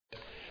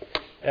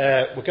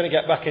We're going to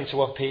get back into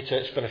 1 Peter.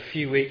 It's been a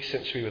few weeks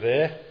since we were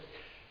there.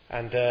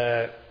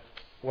 And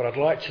what I'd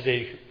like to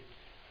do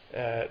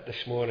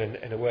this morning,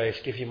 in a way, is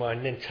give you my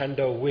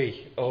Nintendo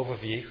Wii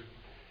overview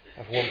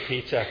of 1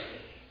 Peter.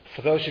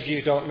 For those of you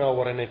who don't know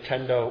what a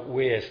Nintendo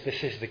Wii is,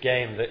 this is the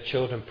game that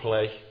children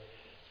play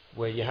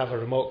where you have a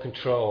remote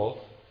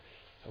control,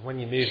 and when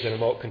you move the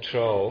remote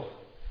control,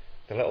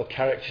 the little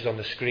characters on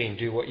the screen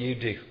do what you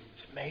do.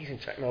 It's amazing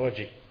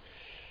technology.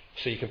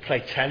 So you can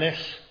play tennis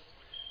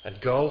and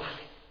golf,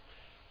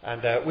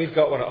 and we've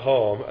got one at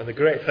home, and the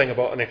great thing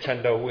about a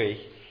Nintendo Wii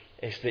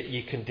is that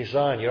you can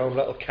design your own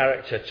little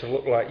character to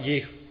look like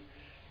you,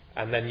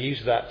 and then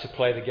use that to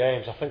play the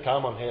games. I think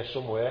I'm on here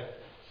somewhere,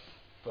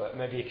 but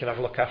maybe you can have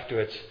a look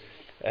afterwards.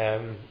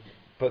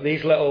 But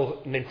these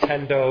little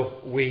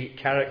Nintendo Wii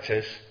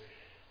characters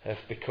have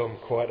become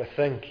quite a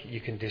thing. You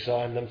can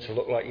design them to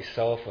look like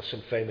yourself or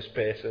some famous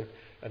person,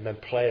 and then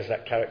play as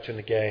that character in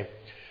the game.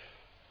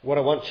 What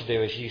I want to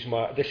do is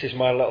this is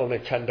my little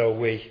Nintendo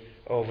Wii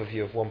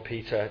overview of 1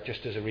 Peter,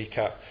 just as a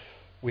recap.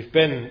 We've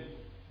been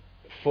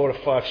 4 or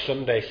 5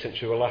 Sundays since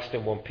we were last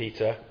in 1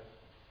 Peter,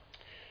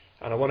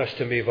 and I want us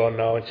to move on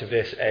now into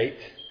verse 8,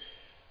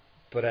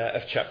 but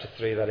of chapter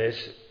 3 that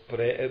is. But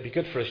it would be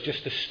good for us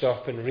just to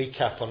stop and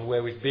recap on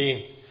where we've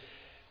been.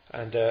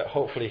 And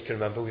hopefully you can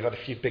remember, we've had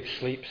a few big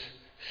sleeps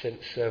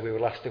since we were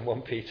last in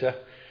 1 Peter.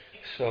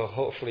 So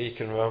hopefully you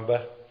can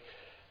remember.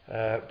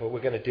 But we're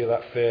going to do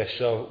that first.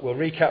 So we'll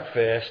recap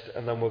first,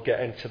 and then we'll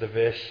get into the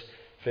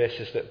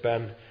verses that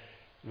Ben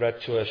read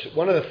to us.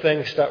 One of the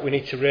things that we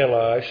need to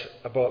realise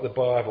about the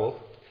Bible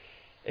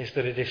is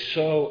that it is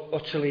so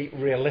utterly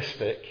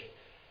realistic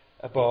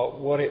about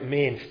what it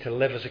means to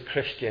live as a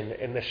Christian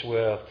in this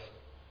world.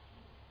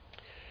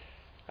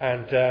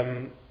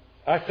 And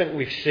I think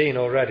we've seen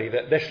already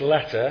that this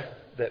letter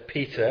that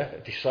Peter,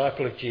 a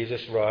disciple of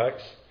Jesus,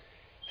 writes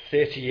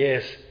 30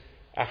 years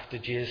after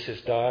Jesus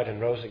has died and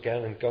rose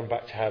again and gone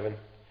back to heaven.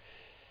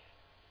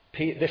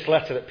 This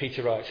letter that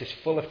Peter writes is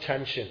full of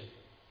tension,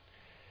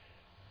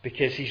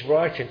 because he's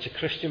writing to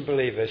Christian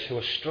believers who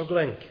are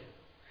struggling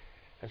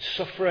and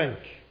suffering.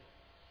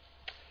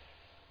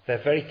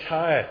 They're very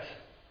tired.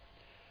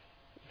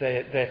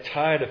 They're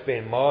tired of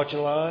being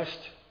marginalised,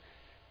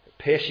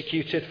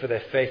 persecuted for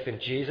their faith in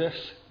Jesus.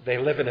 They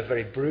live in a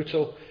very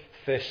brutal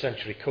first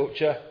century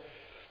culture,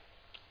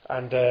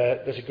 and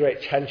there's a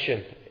great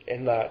tension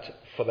in that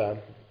for them.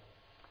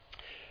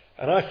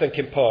 And I think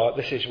in part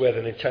this is where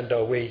the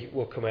Nintendo Wii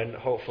will come in,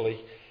 hopefully,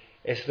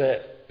 is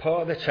that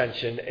part of the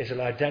tension is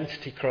an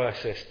identity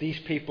crisis. These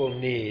people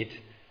need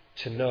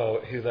to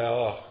know who they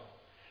are.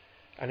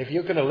 And if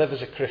you're going to live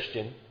as a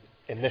Christian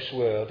in this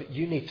world,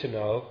 you need to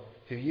know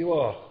who you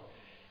are.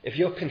 If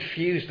you're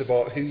confused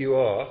about who you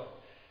are,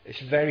 it's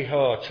very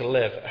hard to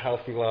live a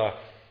healthy life.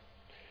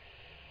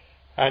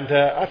 And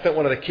I think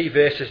one of the key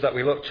verses that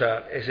we looked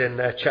at is in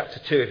chapter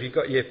 2. If you've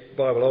got your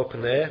Bible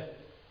open there.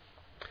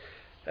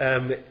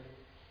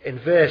 In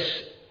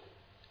verse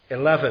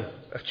 11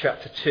 of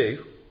chapter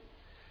 2,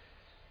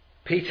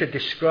 Peter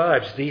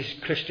describes these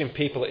Christian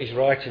people that he's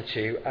writing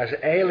to as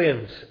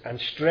aliens and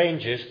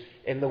strangers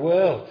in the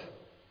world.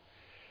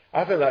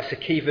 I think that's the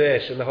key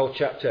verse in the whole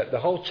chapter.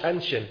 The whole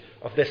tension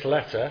of this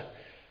letter,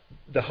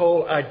 the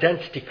whole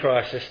identity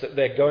crisis that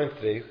they're going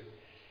through,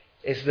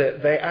 is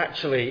that they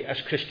actually, as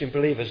Christian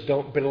believers,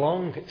 don't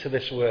belong to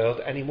this world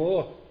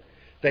anymore.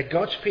 They're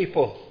God's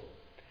people.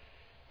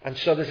 And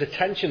so there's a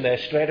tension there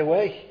straight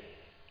away,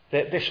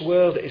 that this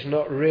world is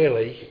not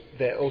really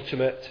their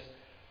ultimate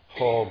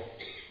home.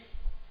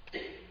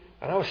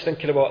 And I was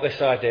thinking about this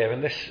idea,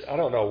 and this, I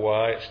don't know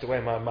why, it's the way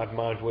my mad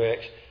mind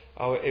works.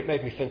 It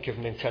made me think of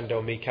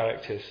Nintendo Mii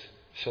characters.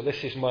 So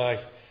this is my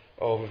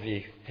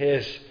overview.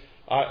 Here's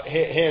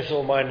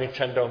all my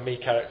Nintendo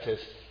Mii characters.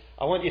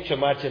 I want you to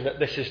imagine that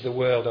this is the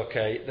world,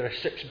 okay? There are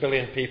 6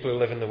 billion people who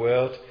live in the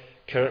world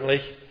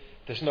currently.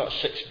 There's not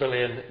 6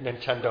 billion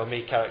Nintendo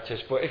Mii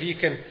characters, but if you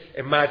can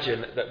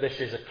imagine that this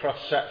is a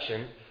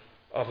cross-section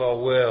of our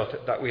world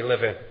that we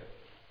live in.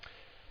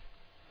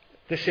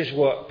 This is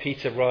what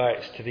Peter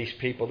writes to these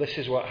people. This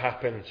is what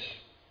happens.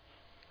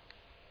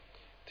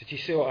 Did you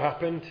see what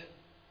happened?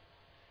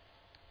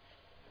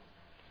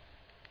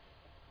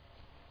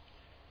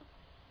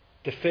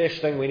 The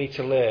first thing we need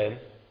to learn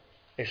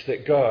is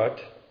that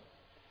God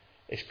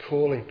is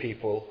calling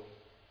people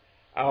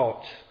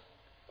out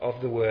of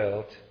the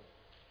world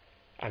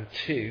and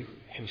to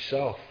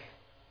himself.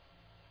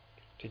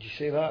 Did you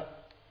see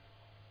that?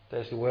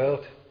 There's the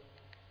world.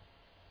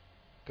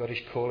 God is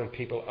calling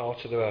people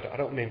out of the world. I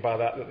don't mean by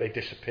that they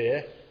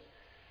disappear.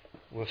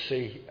 We'll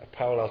see a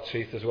parallel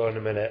truth as well in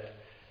a minute.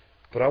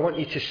 But I want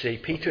you to see,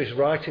 Peter is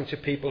writing to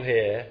people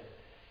here,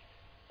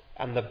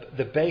 and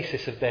the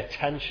basis of their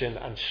tension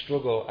and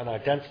struggle and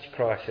identity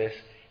crisis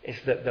is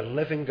that the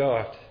living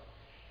God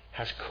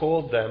has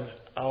called them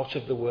out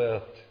of the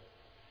world.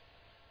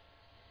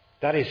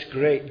 That is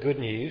great good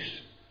news,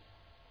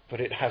 but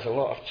it has a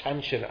lot of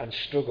tension and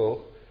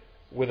struggle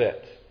with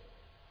it.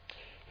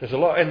 There's a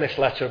lot in this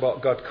letter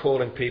about God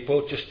calling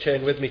people. Just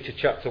turn with me to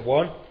chapter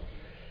 1.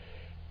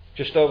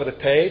 just over the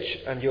page,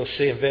 and you'll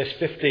see in verse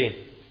 15,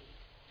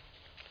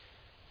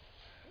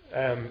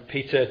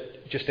 Peter,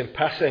 just in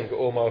passing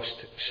almost,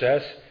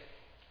 says,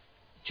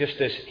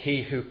 just as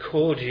he who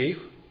called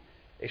you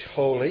is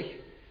holy,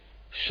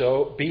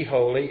 so be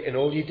holy in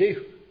all you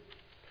do.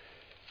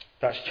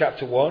 That's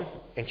chapter 1.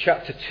 In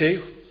chapter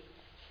 2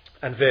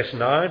 and verse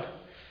 9,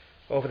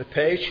 over the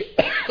page,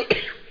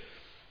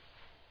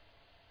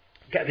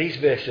 get these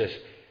verses.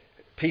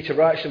 Peter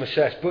writes them and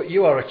says, "But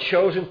you are a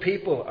chosen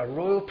people, a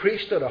royal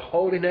priesthood, a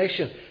holy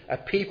nation, a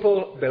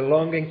people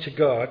belonging to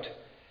God,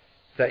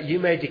 that you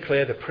may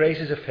declare the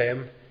praises of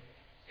him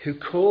who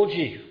called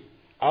you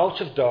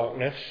out of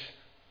darkness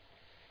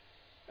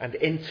and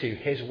into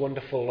his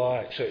wonderful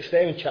light." So it's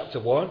there in chapter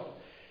 1,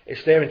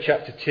 it's there in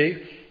chapter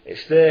 2,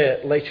 it's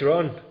there later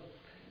on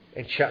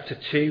in chapter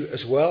 2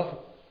 as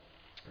well.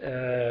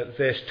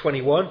 Verse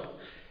 21,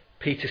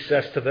 Peter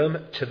says to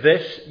them, "To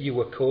this you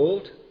were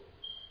called."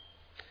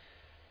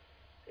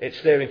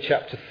 It's there in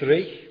chapter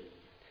 3,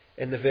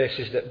 in the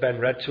verses that Ben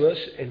read to us.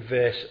 In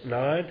verse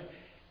 9,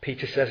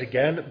 Peter says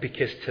again,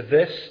 "Because to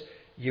this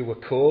you were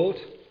called."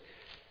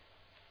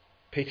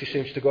 Peter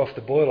seems to go off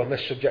the boil on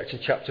this subject in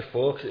chapter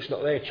 4, because it's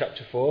not there in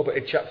chapter 4, but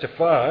in chapter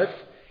 5,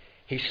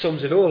 he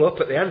sums it all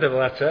up at the end of the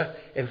letter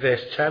in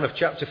verse 10 of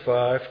chapter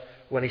 5,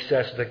 when he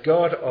says, "The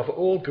God of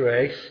all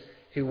grace,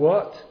 who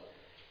what?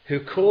 Who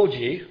called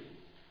you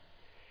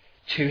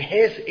to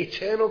his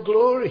eternal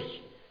glory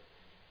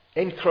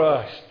in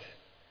Christ."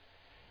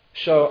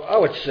 So I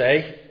would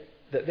say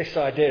that this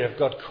idea of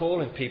God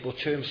calling people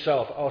to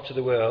himself out of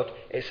the world,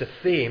 it's a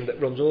theme that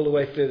runs all the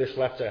way through this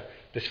letter.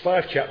 There's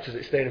 5 chapters,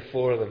 it's there in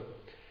 4 of them.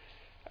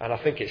 And I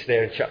think it's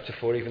there in chapter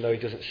 4, even though he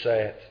doesn't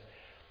say it.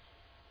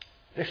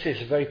 This is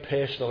very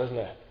personal, isn't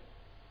it?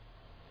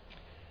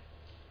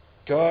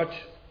 God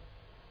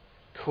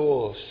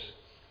calls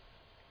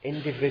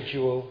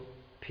individual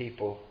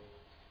people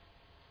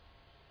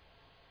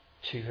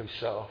to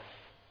himself.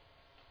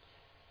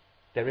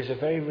 There is a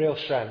very real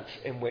sense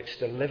in which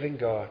the living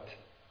God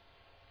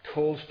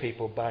calls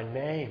people by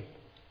name.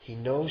 He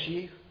knows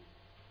you,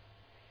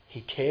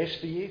 he cares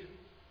for you,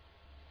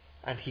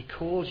 and he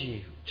calls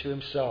you to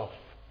himself.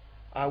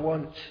 I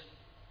want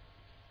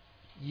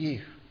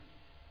you.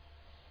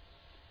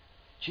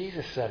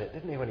 Jesus said it,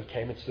 didn't he, when he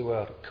came into the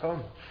world?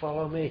 "Come,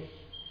 follow me."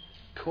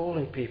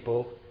 Calling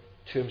people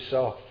to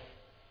himself.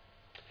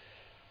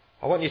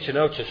 I want you to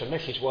notice, and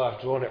this is why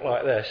I've drawn it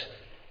like this,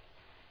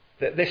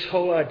 that this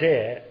whole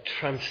idea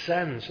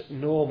transcends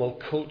normal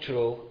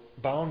cultural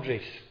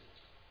boundaries.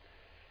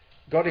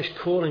 God is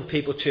calling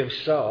people to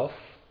himself.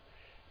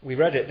 We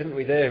read it, didn't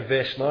we, there in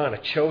verse 9, "A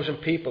chosen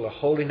people, a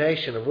holy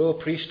nation, a royal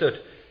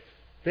priesthood."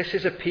 This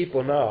is a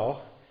people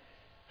now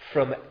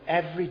from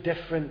every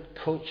different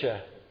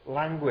culture,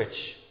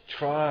 language,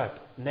 tribe,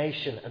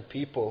 nation and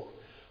people,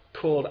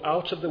 called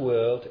out of the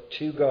world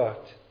to God.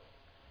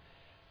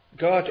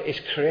 God is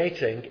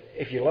creating,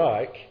 if you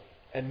like,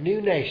 a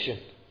new nation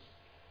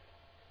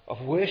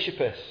of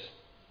worshippers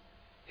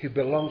who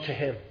belong to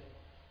him.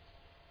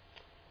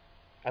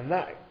 And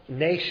that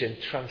nation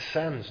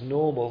transcends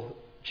normal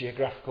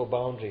geographical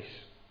boundaries.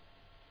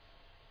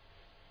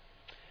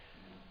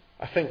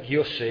 I think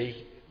you'll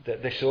see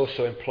that this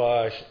also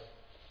implies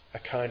a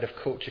kind of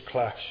culture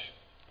clash.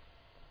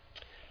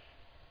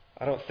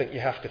 I don't think you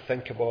have to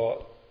think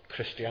about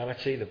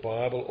Christianity, the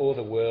Bible, or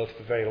the world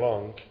for very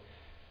long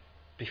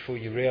before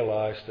you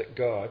realise that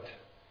God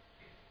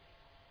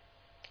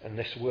and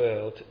this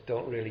world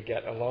don't really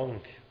get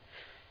along.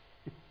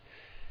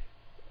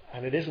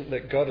 And it isn't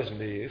that God has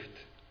moved.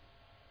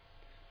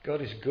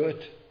 God is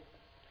good.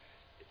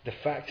 The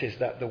fact is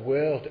that the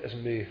world has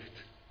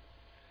moved.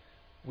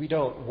 We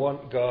don't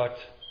want God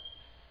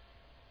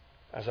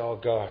as our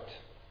God.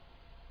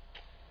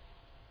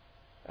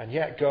 And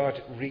yet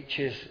God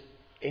reaches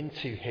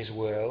into his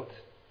world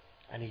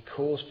and he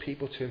calls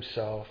people to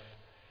himself.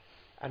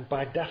 And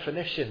by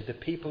definition, the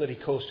people that he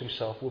calls to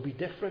himself will be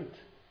different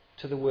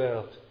to the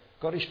world.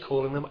 God is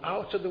calling them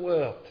out of the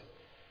world,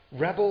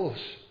 rebels,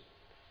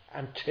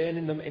 and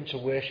turning them into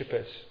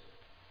worshippers.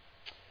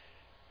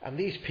 And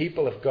these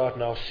people of God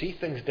now see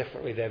things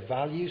differently. Their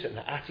values and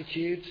their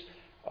attitudes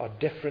are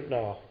different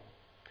now.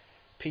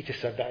 Peter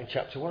said that in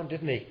chapter 1,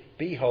 didn't he?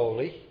 "Be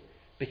holy,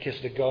 because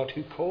the God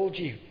who called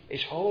you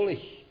is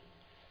holy."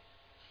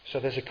 So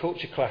there's a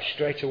culture clash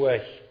straight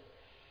away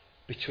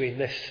between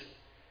this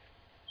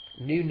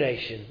new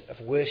nation of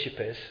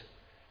worshippers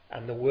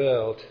and the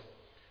world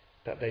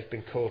that they've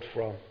been called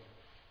from.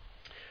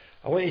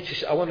 I want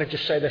to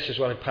just say this as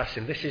well in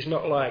passing. This is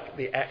not like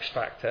the X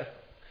Factor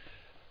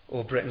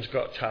or Britain's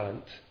Got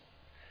Talent.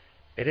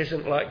 It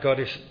isn't like God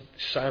is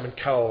Simon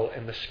Cowell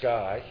in the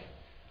sky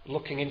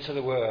looking into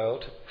the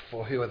world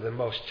for who are the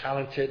most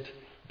talented,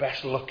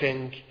 best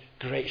looking,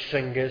 great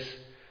singers.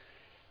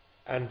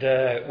 And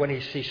when he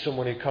sees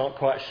someone who can't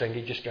quite sing,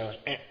 he just goes,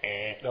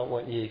 don't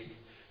want you.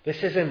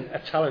 This isn't a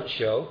talent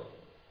show.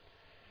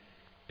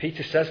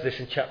 Peter says this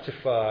in chapter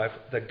 5,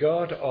 the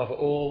God of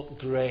all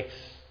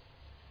grace.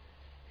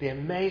 The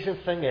amazing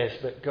thing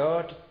is that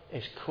God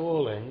is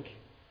calling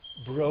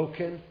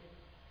broken,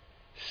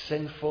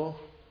 sinful,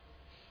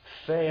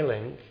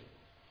 failing,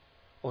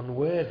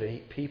 unworthy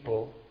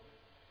people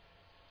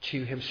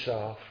to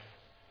himself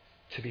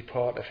to be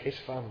part of his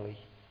family.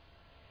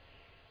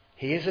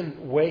 He isn't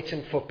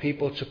waiting for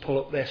people to pull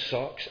up their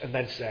socks and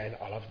then saying,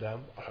 I'll have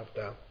them, I'll have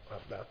them, I'll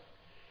have them.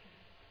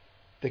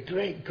 The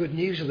great good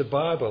news of the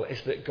Bible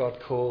is that God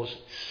calls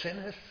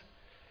sinners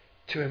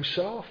to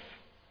himself.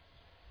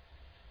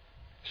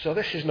 So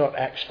this is not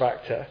X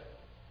Factor.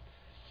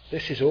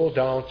 This is all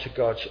down to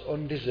God's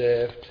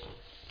undeserved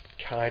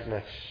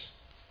kindness.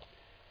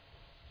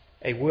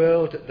 A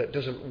world that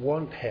doesn't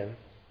want him,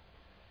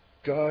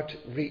 God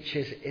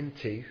reaches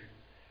into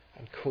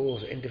and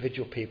calls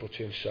individual people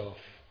to himself.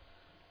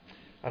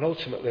 And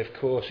ultimately, of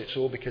course, it's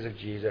all because of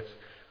Jesus.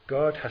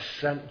 God has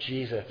sent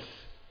Jesus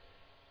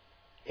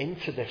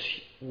into this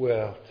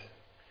world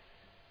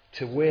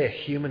to wear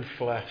human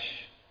flesh,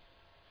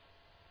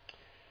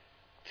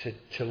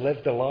 to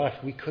live the life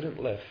we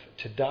couldn't live,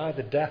 to die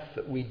the death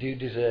that we do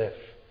deserve,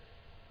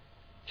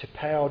 to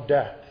pay our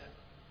debt,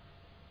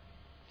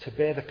 to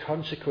bear the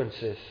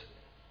consequences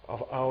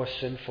of our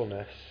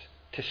sinfulness,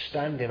 to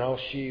stand in our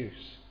shoes.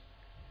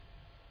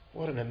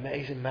 What an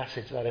amazing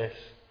message that is.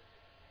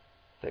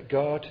 That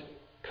God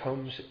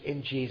comes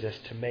in Jesus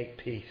to make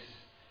peace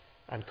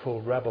and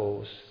call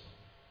rebels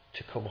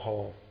to come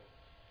home.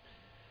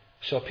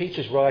 So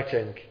Peter's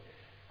writing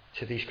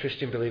to these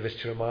Christian believers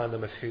to remind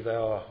them of who they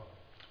are.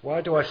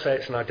 Why do I say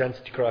it's an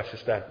identity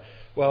crisis then?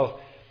 Well,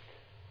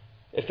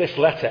 if this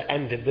letter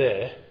ended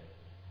there,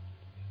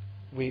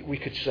 we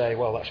could say,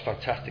 well, that's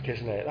fantastic,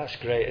 isn't it? That's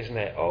great, isn't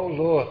it? Oh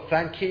Lord,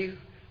 thank you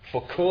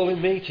for calling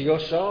me to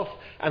yourself,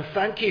 and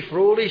thank you for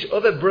all these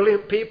other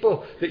brilliant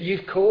people that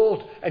you've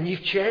called and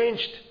you've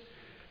changed.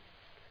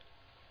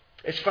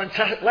 It's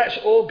fantastic. Let's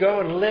all go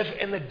and live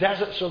in the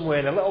desert somewhere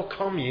in a little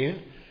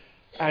commune,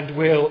 and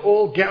we'll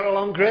all get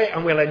along great,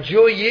 and we'll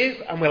enjoy you,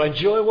 and we'll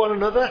enjoy one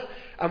another,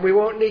 and we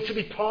won't need to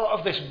be part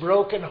of this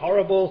broken,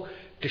 horrible,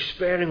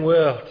 despairing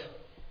world.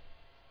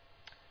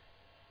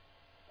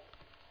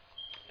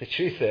 The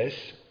truth is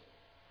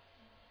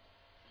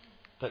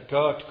that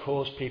God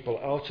calls people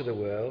out of the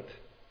world,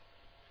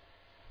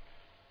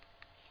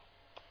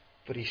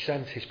 but he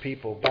sends his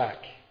people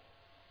back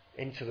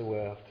into the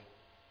world.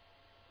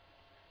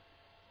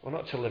 Well,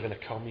 not to live in a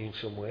commune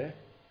somewhere.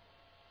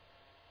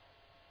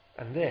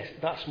 And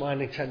that's my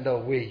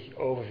Nintendo Wii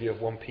overview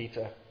of 1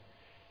 Peter.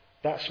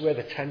 That's where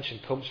the tension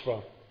comes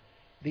from.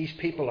 These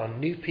people are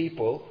new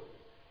people,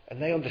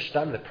 and they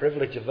understand the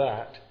privilege of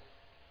that,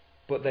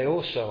 but they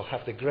also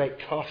have the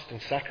great cost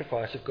and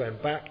sacrifice of going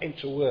back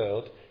into a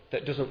world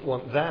that doesn't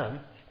want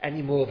them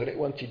any more than it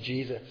wanted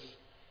Jesus.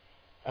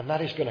 And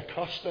that is going to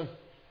cost them.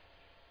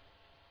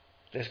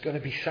 There's going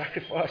to be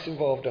sacrifice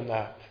involved in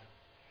that.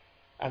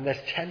 And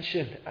there's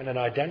tension and an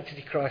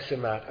identity crisis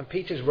in that. And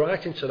Peter's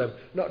writing to them,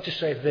 not to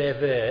say they're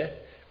there,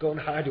 go and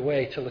hide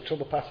away till the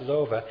trouble passes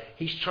over.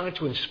 He's trying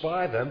to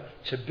inspire them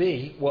to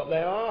be what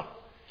they are,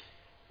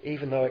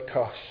 even though it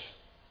costs.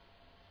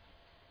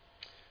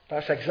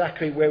 That's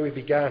exactly where we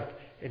began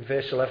in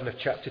verse 11 of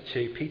chapter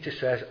 2. Peter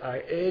says,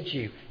 I urge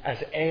you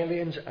as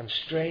aliens and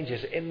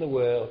strangers in the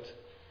world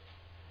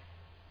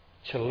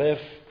to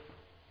live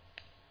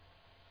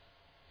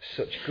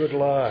such good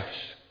lives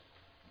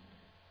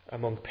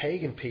among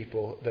pagan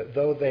people that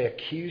though they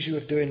accuse you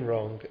of doing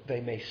wrong, they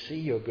may see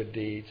your good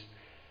deeds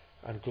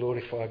and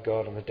glorify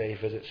God on the day he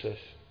visits us.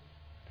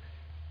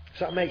 Does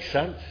that make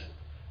sense?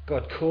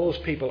 God calls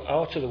people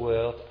out of the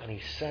world and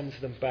he sends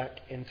them back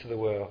into the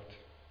world.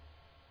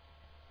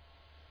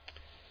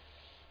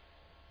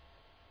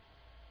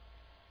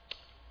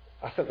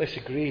 I think this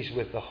agrees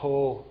with the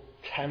whole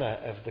tenor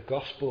of the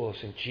Gospels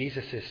and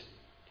Jesus'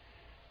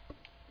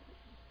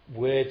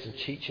 words and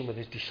teaching with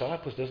his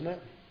disciples, doesn't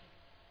it?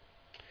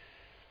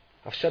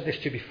 I've said this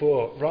to you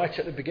before. Right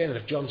at the beginning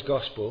of John's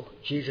Gospel,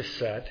 Jesus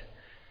said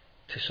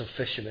to some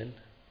fishermen,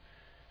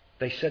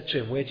 they said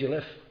to him, where do you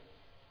live?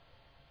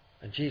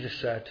 And Jesus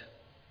said,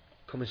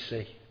 come and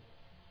see.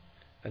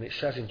 And it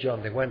says in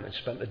John, they went and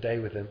spent the day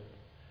with him.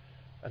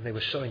 And they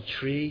were so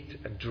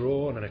intrigued and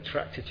drawn and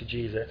attracted to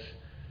Jesus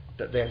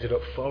that they ended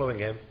up following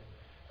him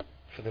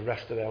for the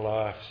rest of their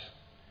lives.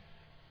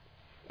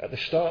 At the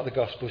start of the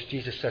Gospels,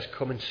 Jesus says,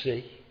 come and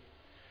see.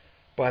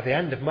 By the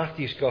end of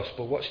Matthew's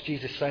Gospel, what's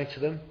Jesus saying to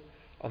them?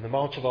 On the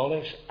Mount of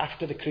Olives,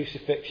 after the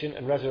crucifixion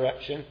and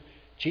resurrection,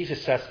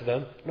 Jesus says to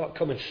them, not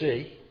come and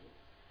see,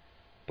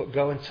 but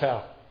go and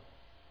tell.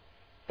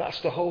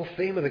 That's the whole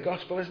theme of the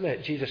Gospel, isn't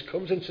it? Jesus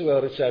comes into the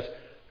world and says,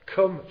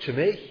 come to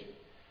me.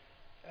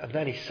 And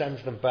then he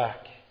sends them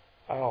back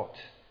out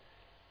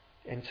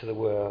into the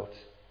world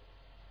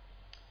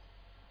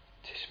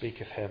to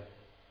speak of him.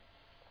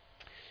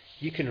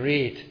 You can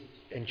read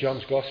in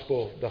John's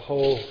Gospel the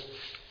whole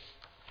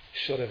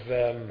sort of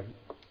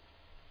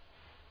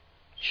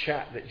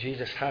chat that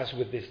Jesus has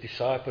with his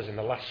disciples in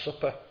the Last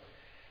Supper.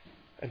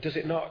 And is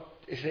it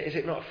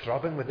not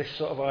throbbing with this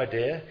sort of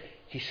idea?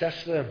 He says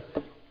to them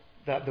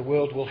that the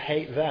world will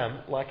hate them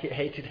like it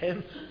hated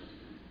him.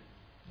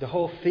 The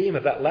whole theme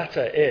of that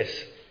letter is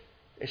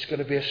It's going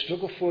to be a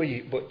struggle for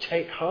you, but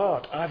take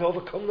heart. I've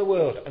overcome the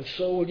world, and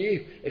so will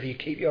you if you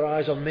keep your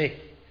eyes on me.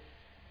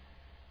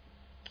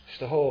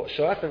 So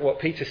I think what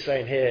Peter's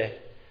saying here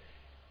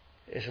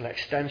is an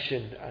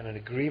extension and an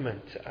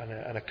agreement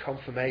and a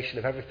confirmation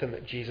of everything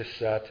that Jesus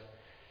said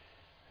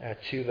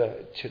to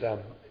them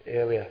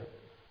earlier.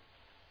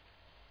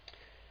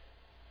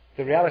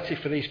 The reality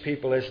for these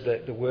people is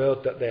that the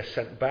world that they're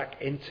sent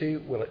back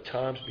into will at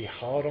times be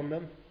hard on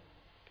them.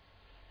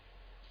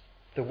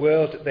 The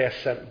world that they are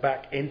sent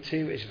back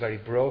into is very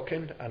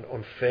broken and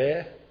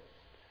unfair.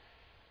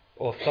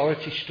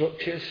 Authority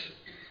structures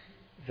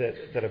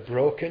that are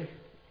broken.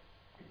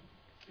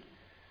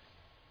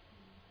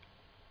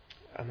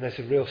 And there's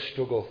a real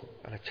struggle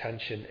and a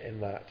tension in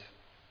that.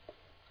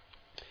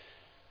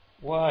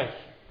 Why?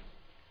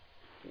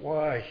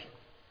 Why?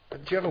 Do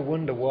you ever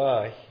wonder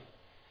why?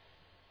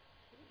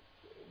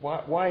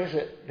 Why is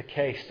it the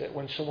case that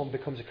when someone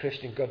becomes a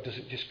Christian, God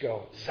doesn't just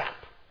go zap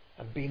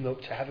and beam them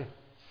up to heaven?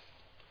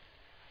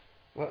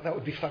 Well, that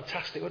would be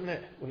fantastic, wouldn't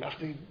it? We wouldn't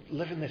have to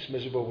live in this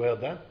miserable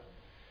world then.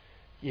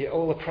 Yeah,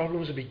 all the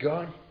problems would be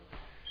gone.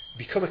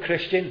 Become a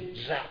Christian,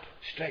 zap,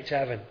 straight to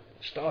heaven.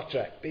 Star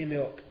Trek, beam me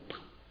up.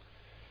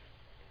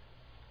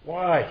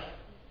 Why?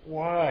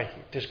 Why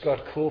does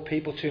God call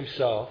people to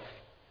himself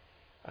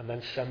and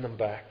then send them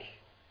back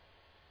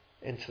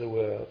into the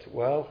world?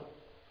 Well,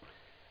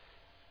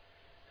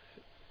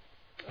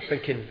 I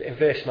think in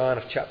verse 9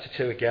 of chapter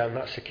 2 again,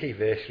 that's the key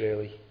verse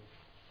really.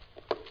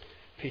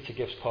 Peter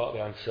gives part of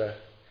the answer.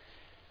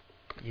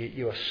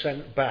 You are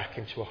sent back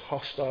into a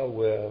hostile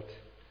world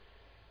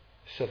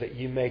so that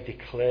you may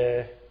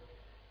declare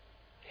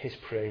his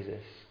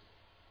praises.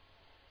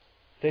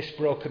 This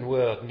broken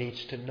world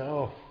needs to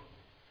know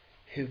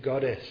who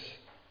God is.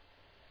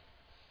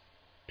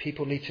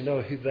 People need to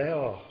know who they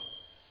are.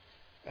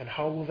 And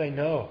how will they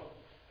know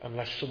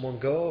unless someone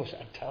goes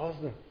and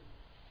tells them?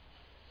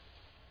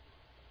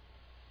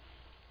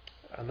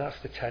 And that's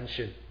the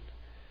tension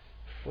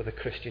for the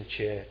Christian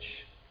church.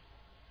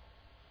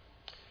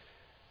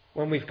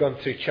 When we've gone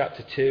through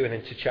chapter 2 and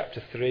into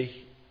chapter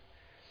 3,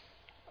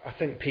 I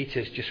think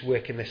Peter's just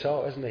working this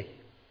out, isn't he?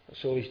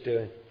 That's all he's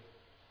doing.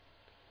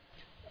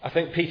 I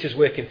think Peter's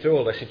working through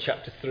all this in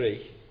chapter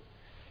 3.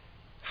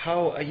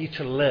 How are you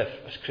to live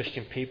as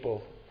Christian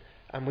people?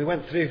 And we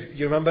went through,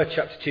 you remember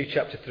chapter 2,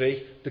 chapter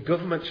 3, the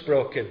government's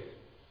broken.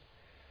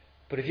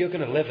 But if you're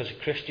going to live as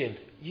a Christian,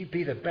 you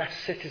be the best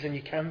citizen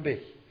you can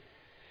be.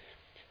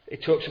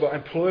 It talks about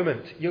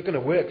employment. You're going to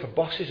work for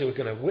bosses who are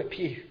going to whip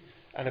you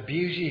and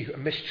abuse you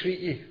and mistreat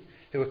you,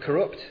 who are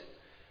corrupt.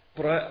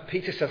 But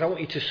Peter says, I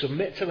want you to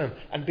submit to them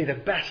and be the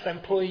best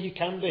employee you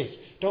can be.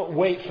 Don't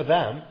wait for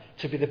them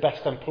to be the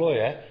best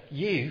employer.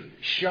 You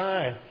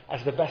shine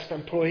as the best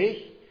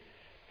employee.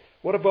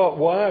 What about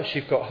wives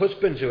who've got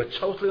husbands who are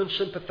totally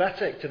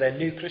unsympathetic to their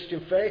new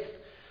Christian faith?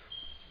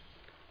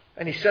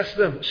 And he says to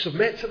them,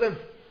 submit to them.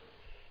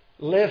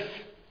 Live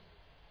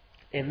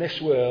in this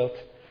world.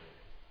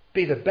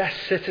 Be the best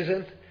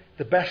citizen,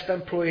 the best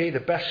employee, the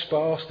best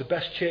spouse, the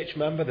best church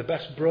member, the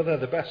best brother,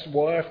 the best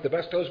wife, the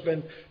best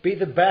husband. Be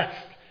the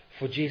best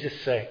for Jesus'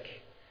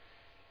 sake.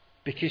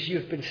 Because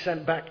you've been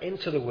sent back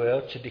into the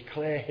world to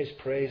declare his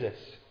praises.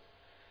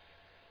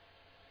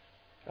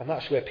 And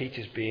that's where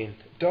Peter's been.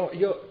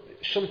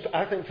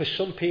 I think for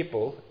some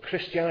people,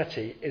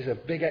 Christianity is a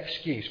big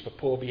excuse for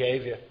poor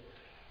behaviour.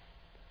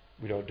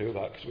 We don't do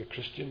that because we're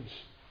Christians.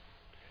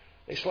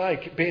 It's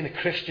like being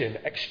a Christian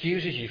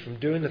excuses you from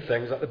doing the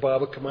things that the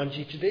Bible commands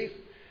you to do.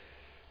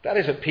 That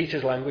isn't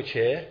Peter's language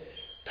here.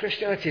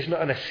 Christianity is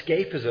not an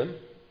escapism.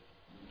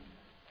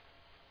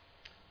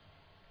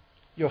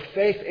 Your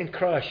faith in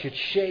Christ should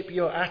shape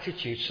your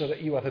attitude so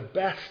that you are the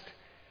best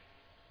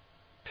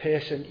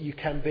person you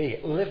can be,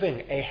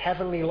 living a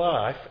heavenly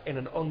life in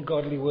an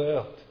ungodly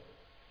world.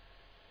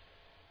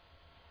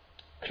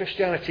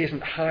 Christianity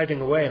isn't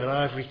hiding away in an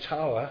ivory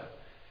tower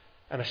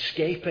and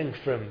escaping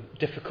from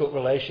difficult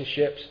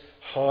relationships,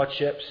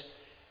 hardships.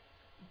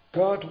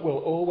 God will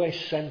always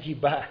send you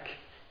back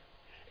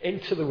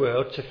into the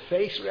world to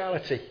face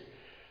reality.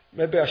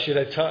 Maybe I should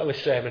entitle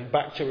this sermon,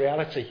 Back to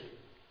Reality.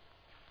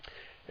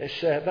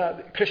 It's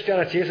that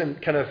Christianity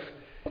isn't kind of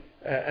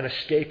an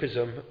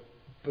escapism,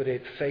 but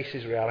it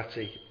faces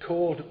reality.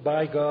 Called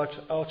by God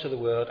out of the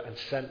world and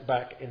sent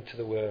back into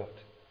the world.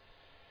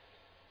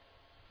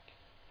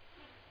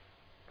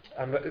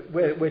 And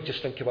we're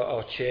just thinking about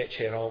our church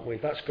here, aren't we?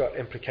 That's got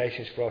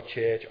implications for our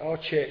church. Our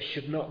church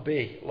should not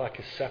be like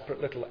a separate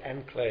little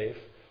enclave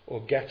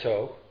or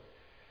ghetto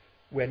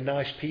where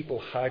nice people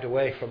hide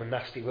away from a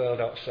nasty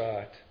world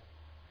outside.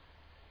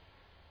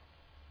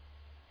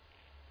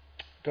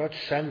 God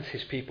sends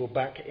his people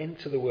back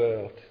into the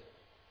world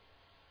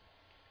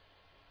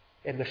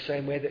in the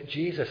same way that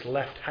Jesus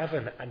left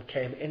heaven and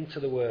came into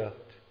the world.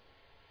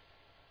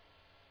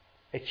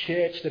 A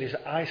church that is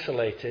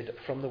isolated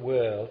from the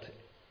world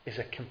is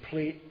a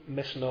complete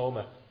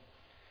misnomer.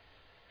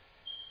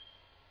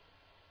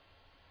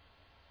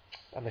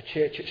 And the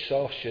church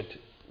itself should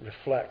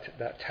reflect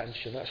that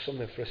tension. That's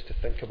something for us to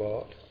think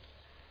about.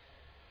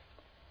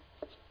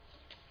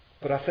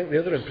 But I think the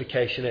other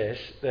implication is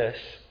this,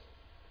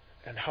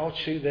 and how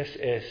true this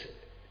is,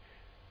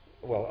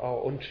 well,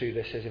 how untrue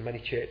this is in many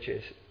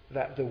churches,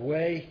 that the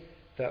way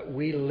that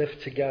we live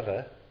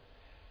together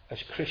as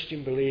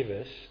Christian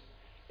believers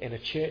in a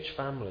church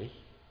family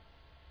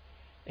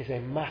is a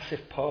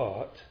massive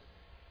part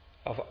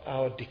of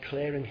our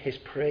declaring His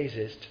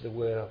praises to the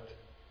world.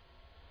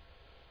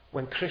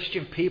 When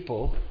Christian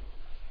people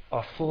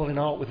are falling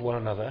out with one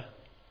another,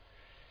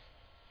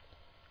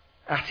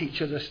 at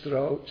each other's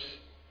throats,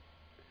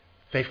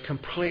 they've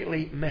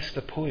completely missed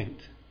the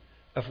point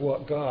of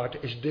what God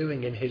is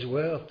doing in His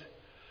world.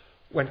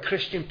 When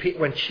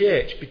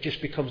church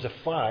just becomes a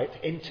fight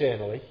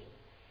internally,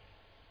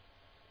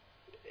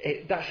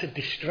 that's a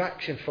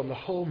distraction from the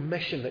whole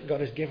mission that God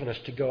has given us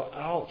to go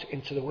out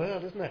into the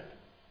world, isn't it?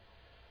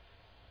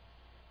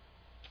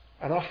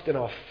 And often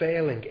our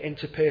failing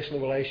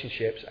interpersonal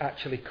relationships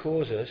actually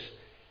cause us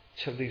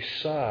to lose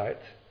sight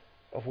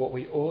of what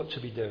we ought to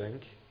be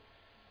doing,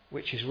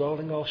 which is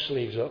rolling our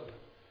sleeves up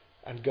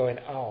and going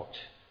out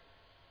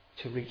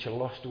to reach a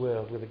lost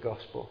world with the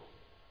gospel.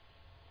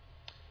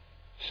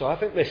 So I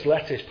think this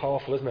letter is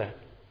powerful, isn't it?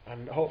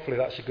 And hopefully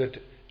that's a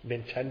good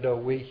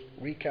Nintendo Wii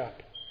recap.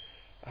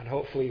 And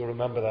hopefully you'll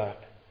remember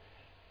that.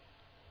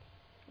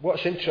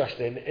 What's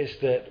interesting is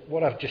that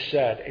what I've just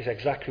said is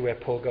exactly where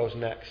Paul goes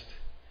next.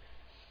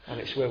 And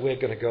it's where we're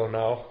going to go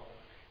now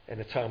in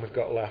the time we've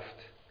got left.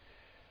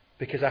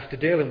 Because after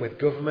dealing with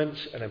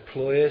governments and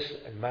employers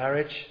and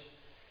marriage,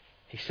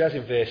 he says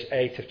in verse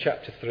 8 of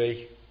chapter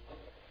 3,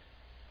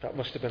 that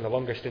must have been the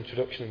longest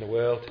introduction in the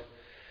world.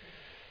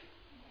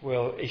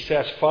 Well, he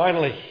says,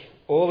 finally,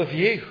 all of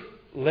you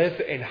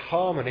live in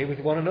harmony with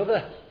one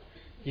another.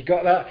 You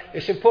got that?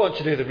 It's important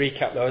to do the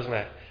recap though, isn't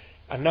it?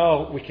 And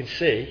now we can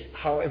see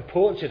how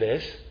important it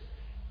is,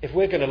 if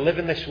we're going to live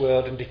in this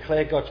world and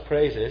declare God's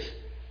praises,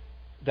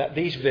 that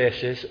these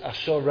verses are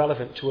so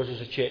relevant to us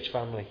as a church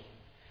family.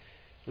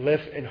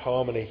 Live in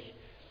harmony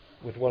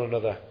with one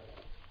another.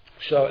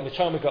 So in the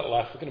time we've got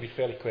left, we're going to be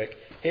fairly quick.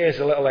 Here's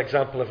a little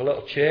example of a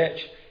little church.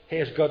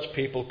 Here's God's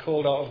people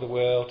called out of the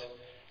world,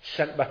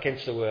 sent back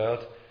into the world.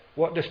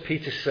 What does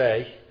Peter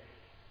say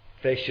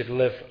they should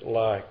live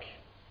like?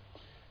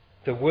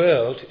 The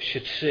world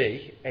should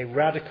see a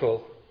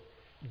radical,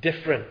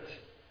 different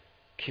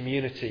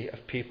community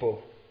of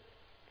people.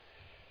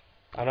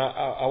 And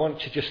I want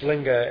to just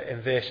linger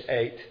in verse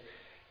 8.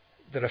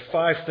 There are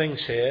 5 things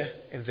here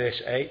in verse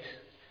 8.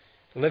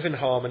 Live in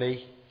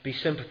harmony, be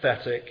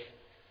sympathetic,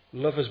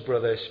 love as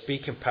brothers, be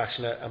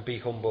compassionate and be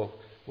humble.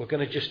 We're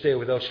going to just deal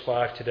with those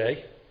 5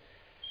 today.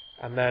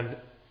 And then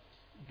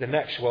the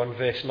next one,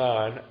 verse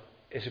 9,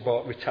 is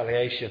about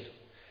retaliation.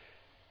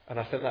 And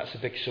I think that's a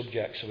big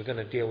subject, so we're going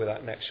to deal with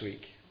that next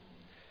week.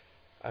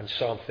 And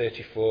Psalm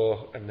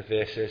 34 and the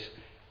verses.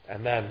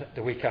 And then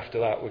the week after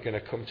that, we're going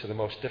to come to the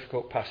most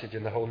difficult passage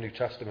in the whole New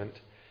Testament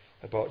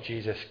about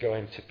Jesus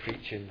going to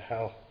preach in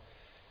hell.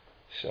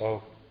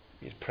 So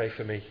you'd pray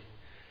for me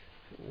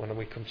when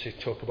we come to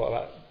talk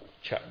about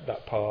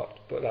that part,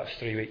 but that's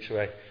 3 weeks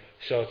away.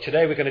 So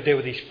today we're going to deal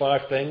with these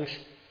 5 things.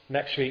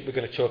 Next week we're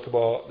going to talk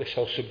about this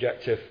whole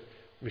subject of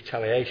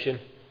retaliation,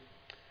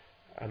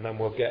 and then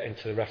we'll get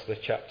into the rest of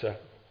the chapter.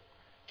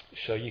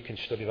 So you can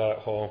study that at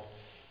home.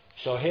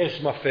 So here's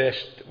my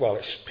first, well,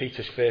 it's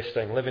Peter's first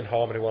thing, live in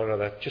harmony with one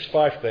another. Just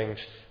 5 things.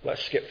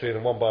 Let's skip through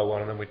them one by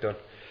one and then we're done.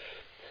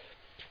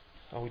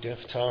 How are we doing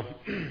for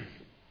time?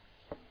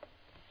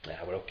 Yeah,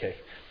 we're okay.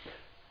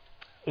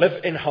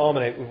 Live in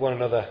harmony with one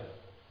another.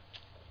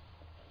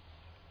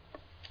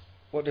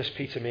 What does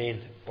Peter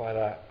mean by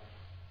that?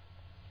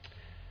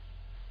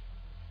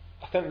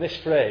 I think this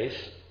phrase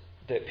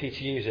that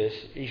Peter uses,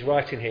 he's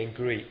writing here in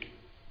Greek.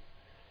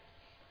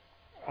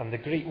 And the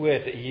Greek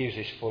word that he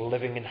uses for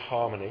living in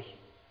harmony,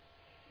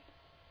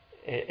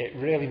 it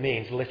really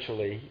means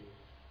literally,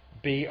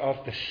 be of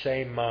the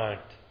same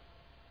mind.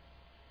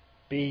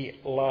 Be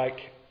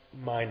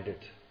like-minded.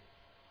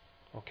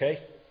 Okay?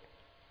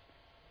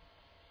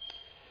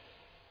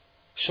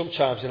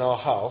 Sometimes in our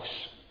house,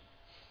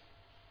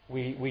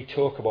 we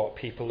talk about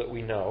people that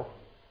we know,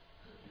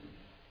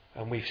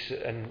 and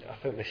I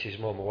think this is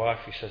more my wife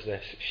who says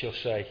this. She'll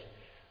say,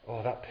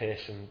 "Oh, that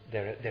person,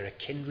 they're a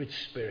kindred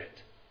spirit."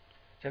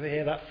 Do you ever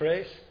hear that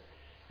phrase?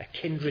 A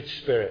kindred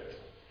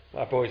spirit.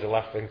 My boys are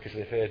laughing because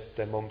they've heard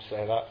their mum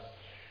say that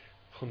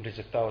hundreds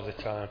of thousands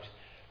of times.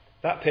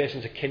 That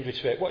person's a kindred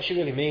spirit. What she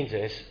really means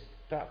is,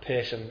 that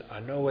person,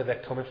 I know where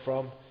they're coming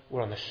from.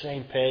 We're on the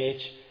same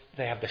page.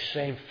 They have the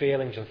same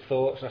feelings and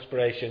thoughts and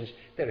aspirations.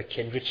 They're a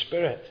kindred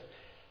spirit.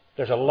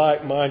 There's a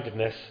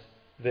like-mindedness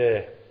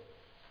there.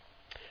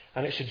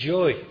 And it's a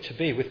joy to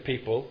be with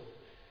people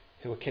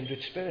who are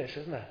kindred spirits,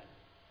 isn't it?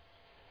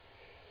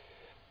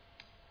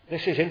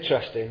 This is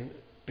interesting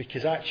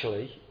because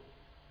actually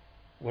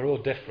we're all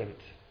different.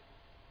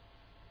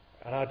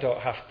 And I don't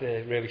have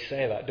to really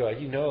say that, do I?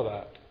 You know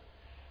that.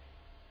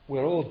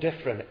 We're all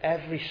different.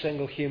 Every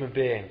single human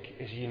being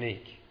is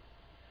unique.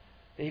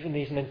 Even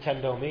these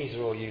Nintendo Miis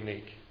are all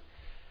unique.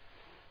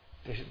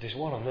 There's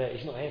one on there,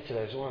 he's not here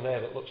today, there's one on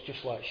there that looks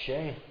just like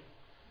Shane.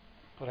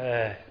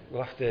 But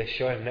we'll have to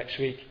show him next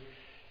week.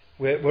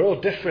 We're all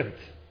different.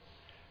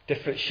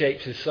 Different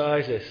shapes and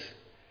sizes.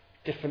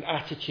 Different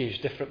attitudes,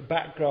 different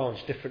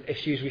backgrounds, different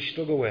issues we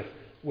struggle with.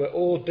 We're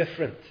all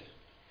different.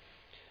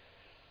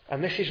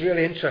 And this is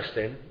really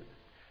interesting.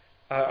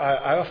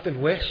 I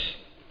often wish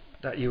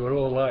that you were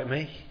all like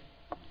me.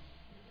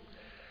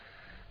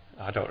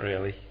 I don't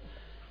really.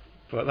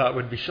 But that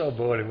would be so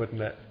boring,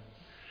 wouldn't it?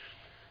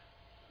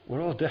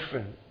 We're all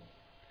different.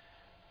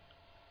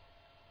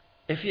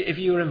 If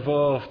you were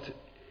involved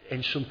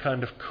in some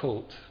kind of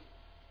cult,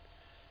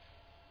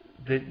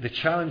 the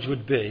challenge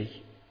would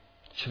be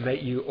to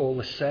make you all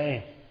the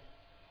same.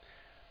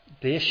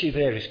 The issue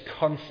there is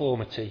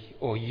conformity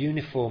or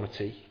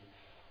uniformity.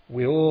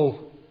 We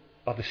all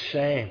are the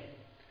same.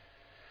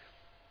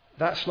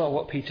 That's not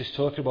what Peter's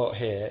talking about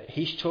here.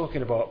 He's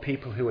talking about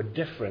people who are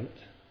different,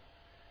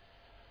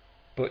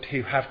 but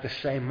who have the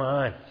same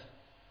mind.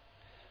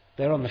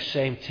 They're on the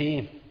same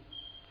team.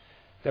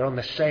 They're on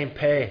the same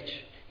page.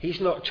 He's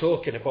not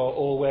talking about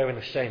all wearing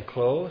the same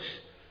clothes,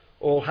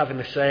 all having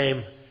the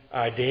same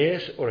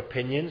ideas or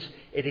opinions.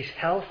 It is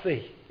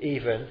healthy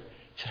even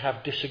to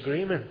have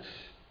disagreements.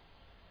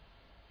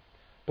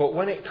 But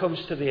when it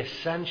comes to the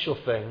essential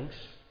things,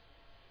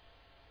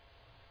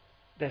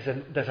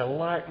 there's a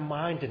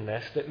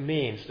like-mindedness that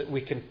means that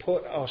we can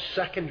put our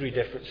secondary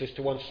differences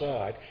to one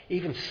side,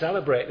 even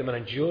celebrate them and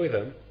enjoy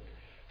them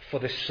for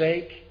the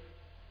sake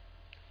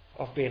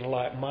of being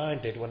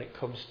like-minded when it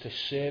comes to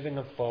serving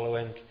and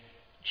following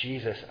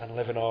Jesus and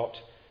living out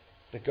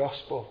the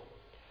gospel.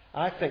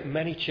 I think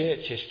many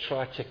churches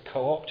try to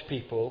co-opt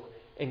people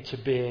into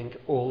being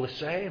all the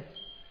same.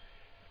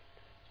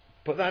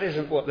 But that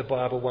isn't what the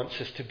Bible wants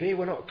us to be.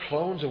 We're not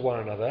clones of one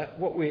another.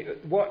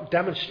 What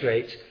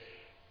demonstrates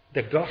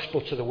the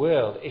gospel to the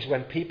world is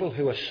when people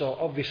who are so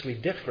obviously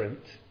different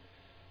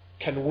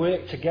can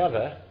work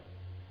together,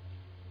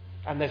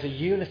 and there's a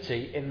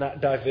unity in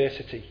that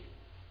diversity.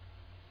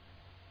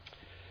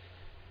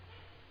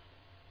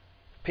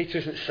 Peter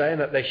isn't saying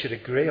that they should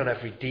agree on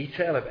every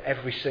detail of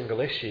every single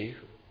issue,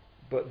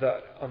 but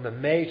that on the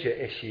major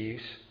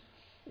issues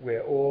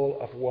we're all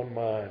of one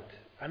mind.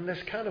 And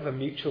there's kind of a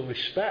mutual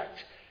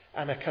respect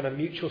and a kind of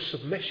mutual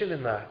submission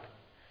in that,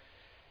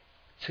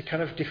 to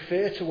kind of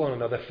defer to one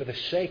another for the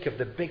sake of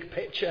the big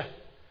picture.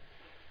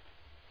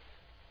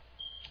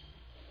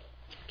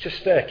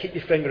 Just keep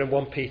your finger in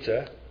 1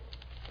 Peter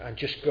and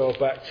just go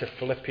back to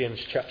Philippians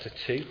chapter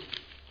 2.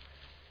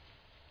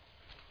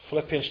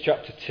 Philippians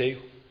chapter 2.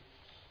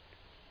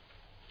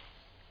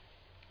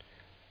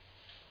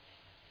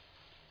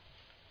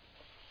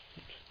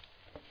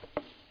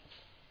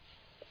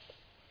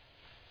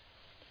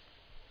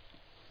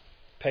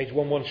 Page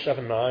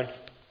 1179.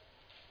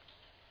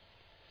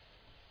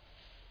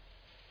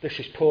 This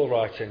is Paul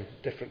writing,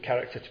 different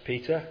character to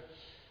Peter.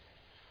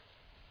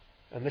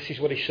 And this is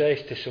what he says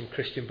to some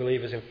Christian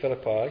believers in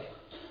Philippi.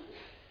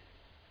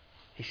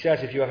 He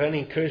says, if you have any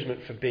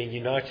encouragement from being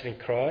united in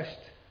Christ,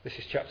 this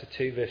is chapter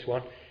 2, verse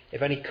 1,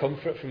 if any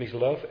comfort from his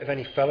love, if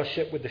any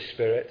fellowship with the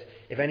Spirit,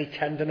 if any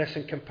tenderness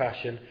and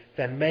compassion,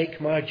 then make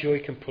my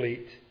joy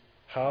complete.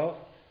 How?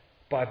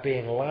 By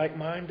being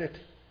like-minded,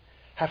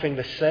 having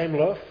the same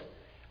love,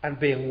 and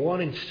being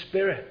one in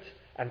spirit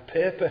and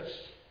purpose.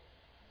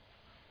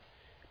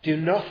 Do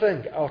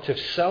nothing out of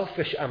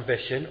selfish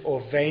ambition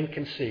or vain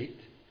conceit,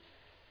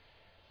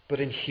 but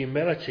in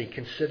humility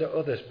consider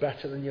others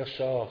better than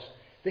yourselves.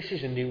 This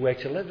is a new way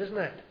to live, isn't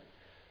it?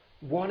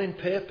 One in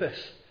purpose,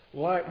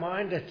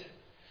 like-minded,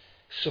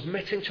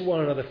 submitting to one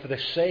another for the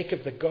sake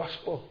of the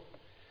gospel.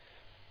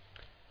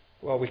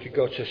 Well, we could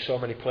go to so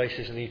many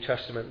places in the New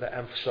Testament that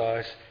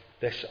emphasise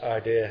this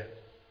idea.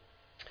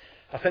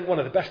 I think one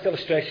of the best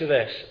illustrations of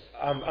this,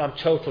 I'm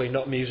totally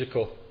not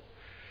musical,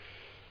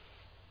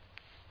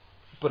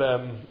 but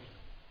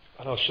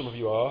I know some of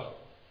you are.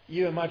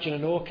 You imagine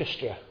an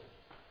orchestra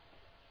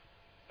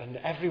and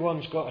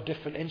everyone's got a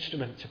different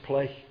instrument to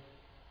play,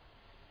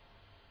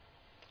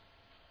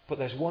 but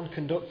there's one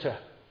conductor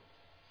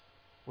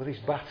with his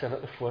baton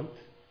at the front.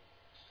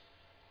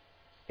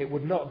 It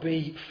would not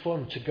be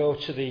fun to go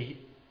to the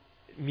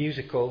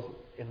musical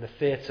in the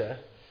theatre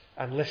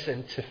and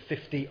listen to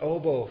 50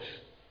 oboes,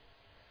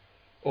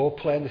 or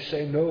playing the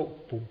same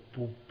note, boom,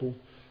 boom, boom,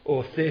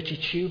 or 30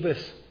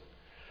 tubas,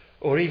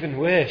 or even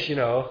worse,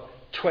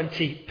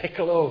 20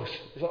 piccolos.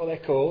 Is that what they're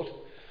called?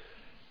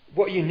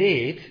 What you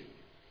need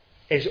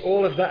is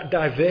all of that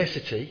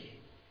diversity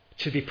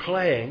to be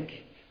playing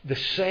the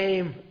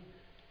same,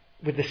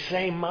 with the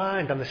same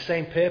mind and the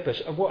same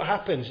purpose. And what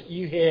happens?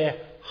 You hear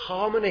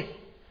harmony,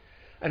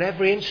 and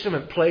every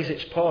instrument plays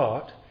its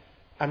part,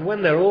 and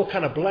when they're all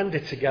kind of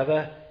blended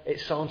together, it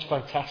sounds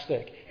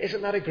fantastic.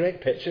 Isn't that a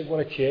great picture of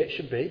what a church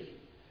should be?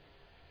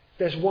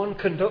 There's one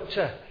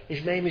conductor.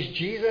 His name is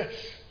Jesus.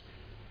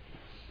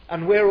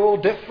 And we're all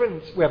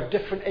different. We have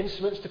different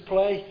instruments to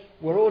play.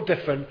 We're all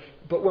different.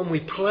 But when we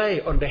play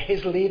under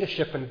his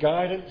leadership and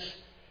guidance,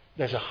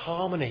 there's a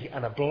harmony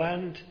and a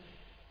blend.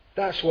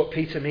 That's what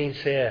Peter means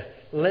here.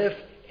 Live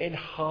in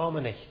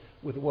harmony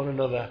with one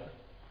another.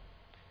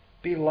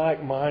 Be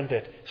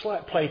like-minded. It's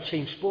like playing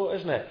team sport,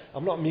 isn't it?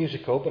 I'm not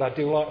musical, but I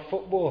do like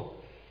football.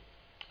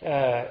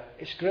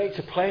 It's great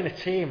to play in a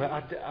team.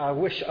 I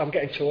wish, I'm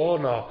getting too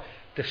old now.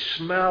 The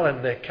smell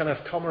and the kind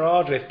of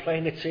camaraderie of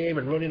playing the team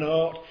and running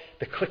out,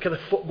 the click of the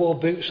football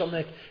boots on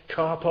the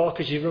car park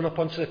as you run up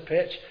onto the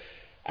pitch,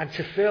 and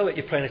to feel that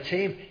you're playing a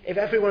team. If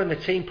everyone in the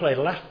team played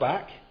left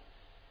back,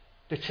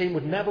 the team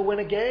would never win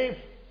a game.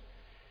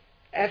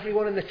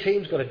 Everyone in the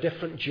team's got a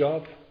different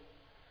job.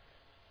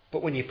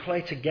 But when you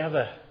play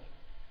together,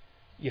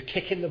 you're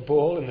kicking the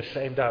ball in the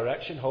same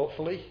direction,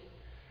 hopefully.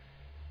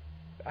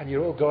 And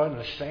you're all going in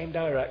the same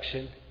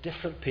direction,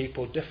 different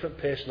people, different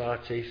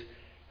personalities,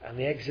 and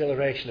the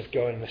exhilaration of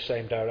going in the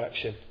same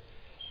direction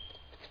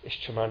is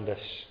tremendous.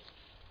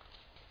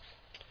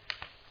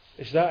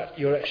 Is that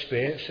your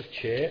experience of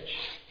church?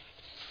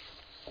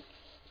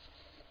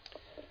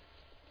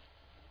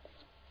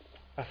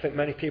 I think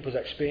many people's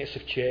experience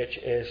of church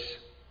is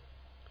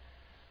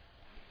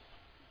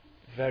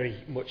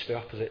very much the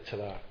opposite to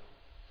that.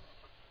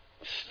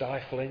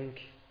 Stifling,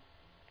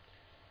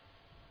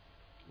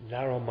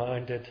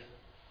 narrow-minded,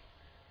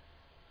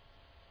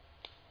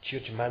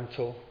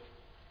 judgmental.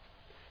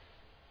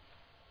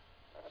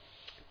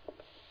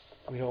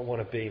 We don't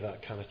want to be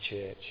that kind of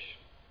church.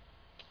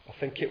 I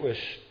think it was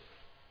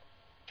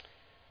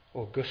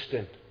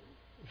Augustine,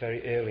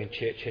 very early in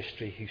church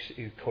history,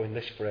 who coined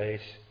this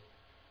phrase,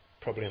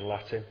 probably in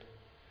Latin,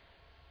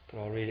 but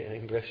I'll read it in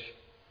English.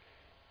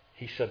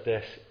 He said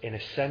this: in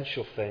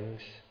essential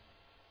things,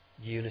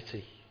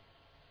 unity.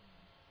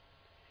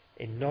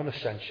 In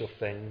non-essential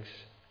things,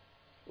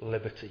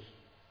 liberty.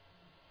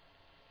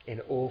 In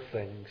all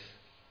things,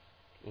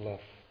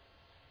 love.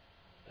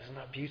 Isn't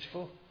that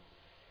beautiful?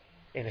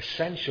 In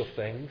essential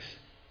things,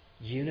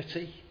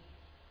 unity.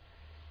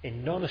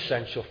 In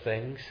non-essential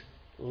things,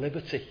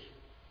 liberty.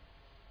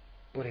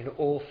 But in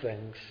all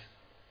things,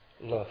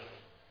 love.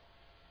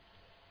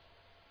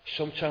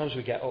 Sometimes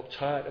we get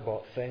uptight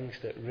about things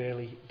that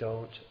really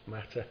don't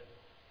matter.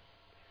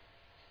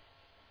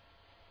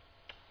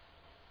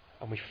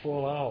 And we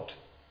fall out.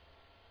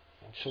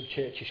 And some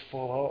churches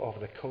fall out over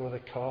the colour of the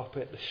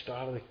carpet, the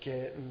style of the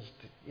curtains,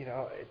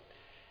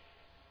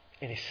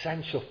 in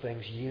essential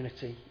things,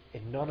 unity.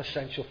 In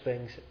non-essential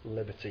things,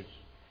 liberty.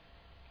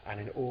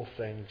 And in all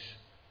things,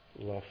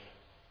 love.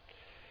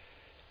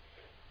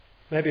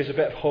 Maybe as a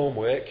bit of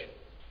homework,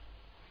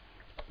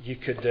 you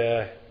could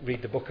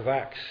read the book of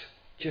Acts.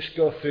 Just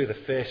go through the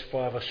first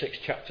 5 or 6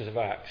 chapters of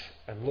Acts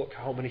and look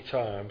how many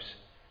times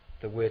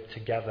the word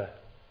together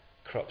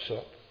crops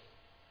up.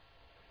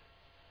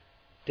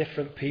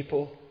 Different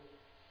people,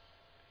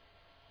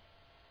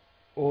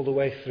 all the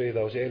way through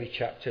those early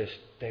chapters,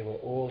 they were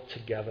all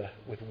together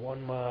with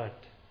one mind.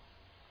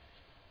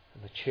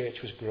 And the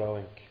church was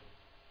growing.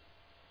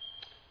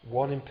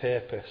 One in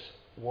purpose,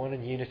 one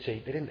in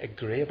unity. They didn't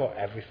agree about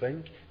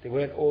everything. They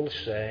weren't all the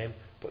same,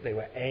 but they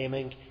were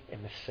aiming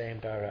in the same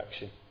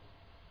direction.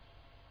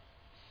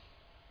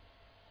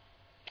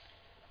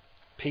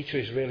 Peter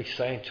is really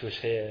saying to us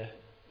here,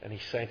 and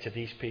he's saying to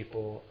these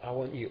people, I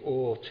want you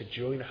all to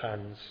join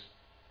hands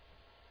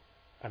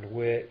and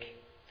work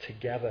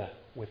together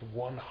with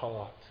one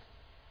heart.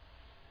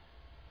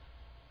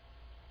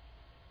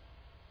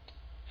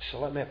 So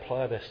let me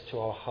apply this to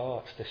our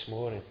hearts this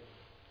morning.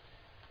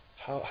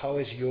 How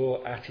is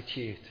your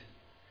attitude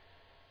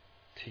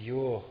to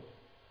your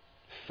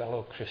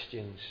fellow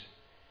Christians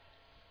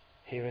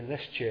here in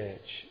this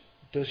church?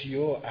 Does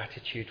your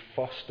attitude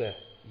foster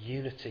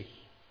unity,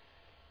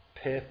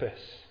 purpose,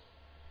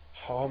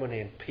 harmony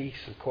and peace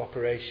and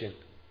cooperation?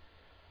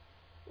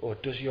 Or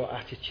does your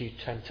attitude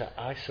tend to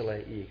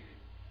isolate you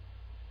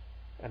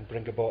and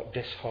bring about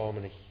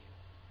disharmony?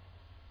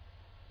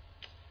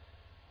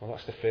 Well,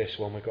 that's the first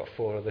one. We've got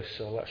 4 others,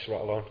 so let's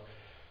rattle on.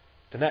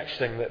 The next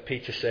thing that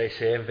Peter says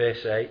here in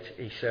verse 8,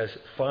 he says,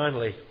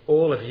 finally,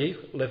 all of you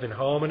live in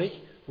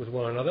harmony with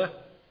one another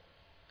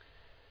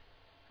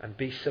and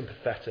be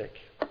sympathetic.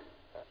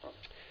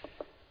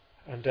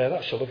 And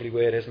that's a lovely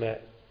word, isn't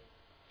it?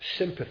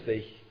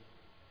 Sympathy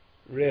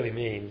really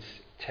means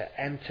to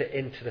enter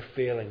into the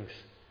feelings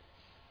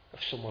of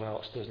someone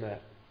else, doesn't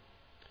it?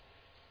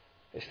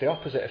 It's the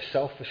opposite of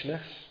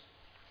selfishness.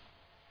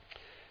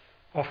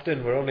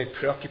 Often we're only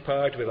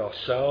preoccupied with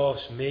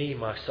ourselves, me,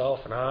 myself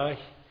and I.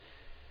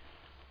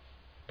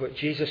 But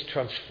Jesus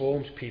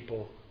transforms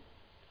people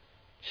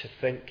to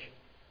think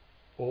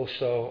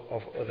also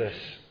of others.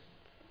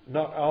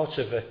 Not out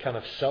of a kind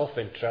of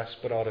self-interest,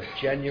 but out of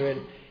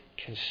genuine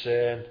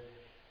concern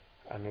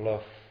and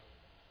love.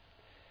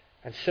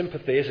 And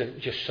sympathy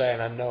isn't just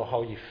saying, I know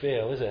how you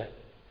feel, is it?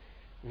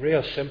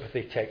 Real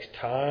sympathy takes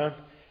time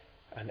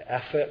and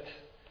effort.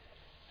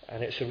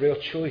 And it's a real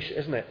choice,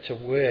 isn't it, to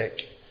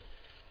work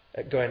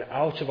at going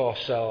out of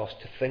ourselves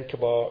to think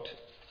about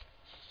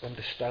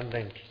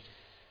understanding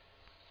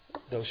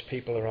those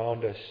people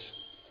around us.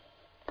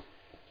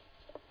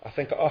 I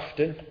think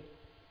often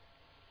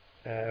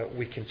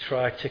we can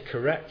try to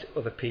correct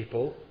other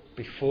people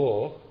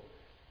before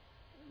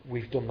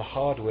we've done the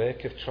hard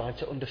work of trying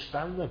to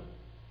understand them.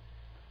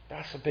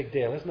 That's a big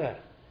deal, isn't it?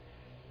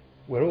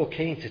 we're all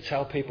keen to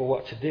tell people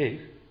what to do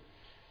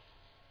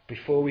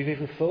before we've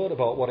even thought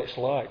about what it's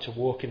like to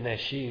walk in their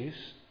shoes.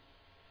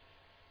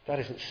 That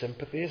isn't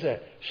sympathy, is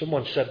it?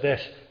 Someone said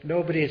this: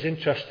 nobody is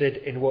interested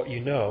in what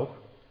you know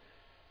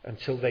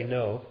until they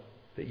know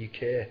that you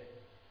care.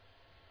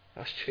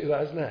 That's true,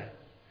 that, isn't it?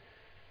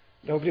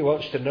 Nobody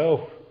wants to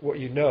know what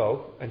you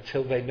know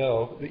until they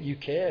know that you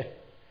care.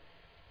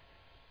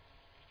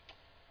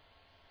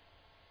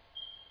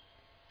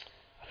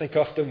 I think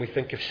often we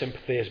think of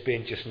sympathy as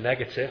being just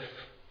negative,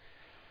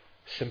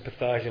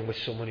 sympathising with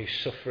someone who's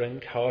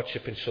suffering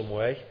hardship in some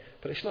way.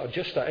 But it's not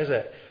just that, is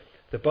it?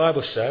 The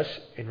Bible says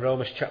in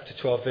Romans chapter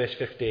 12 verse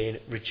 15,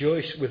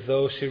 rejoice with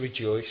those who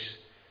rejoice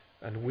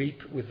and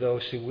weep with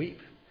those who weep.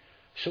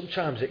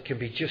 Sometimes it can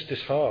be just as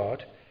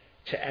hard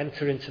to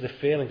enter into the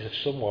feelings of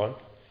someone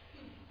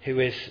who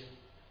is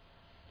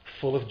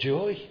full of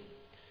joy.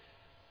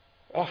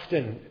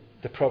 Often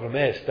the problem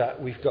is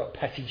that we've got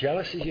petty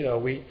jealousies. You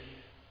know,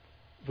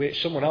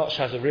 someone else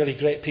has a really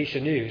great piece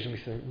of news and we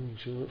think,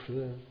 so what for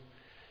them?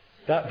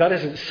 That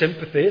isn't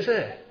sympathy, is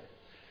it?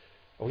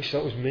 I wish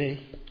that was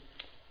me,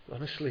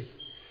 honestly.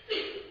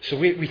 So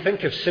we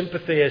think of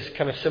sympathy as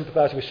kind of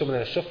sympathising with someone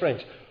in their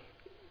sufferings.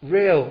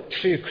 Real,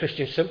 true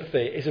Christian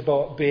sympathy is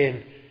about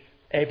being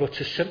able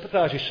to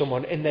sympathise with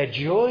someone in their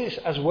joys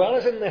as well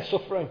as in their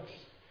sufferings.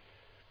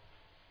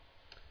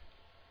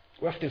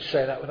 We often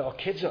say that with our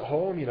kids at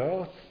home, you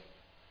know.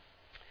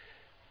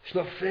 It's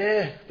not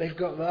fair, they've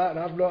got that and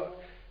I've not.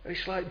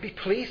 It's like, be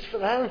pleased for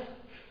them.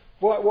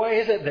 Why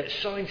is it that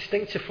so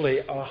instinctively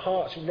our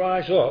hearts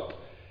rise up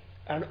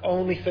and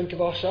only think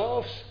of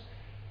ourselves?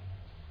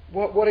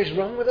 What is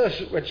wrong with us?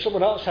 When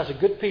someone else has a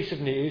good piece of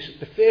news,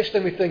 the first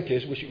thing we think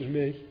is, wish it was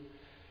me.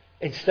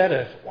 Instead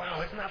of,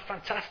 wow, isn't that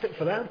fantastic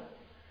for them?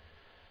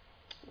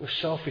 We're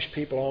selfish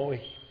people, aren't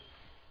we?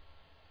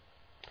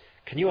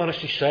 Can you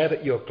honestly say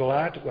that you're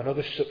glad when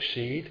others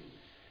succeed?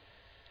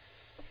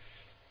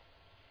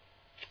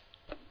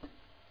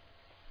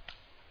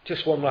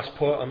 Just one last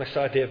point on this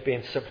idea of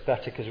being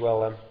sympathetic as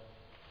well then.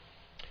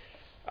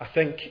 I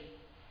think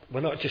we're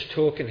not just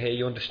talking here,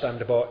 you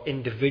understand, about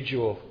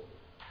individual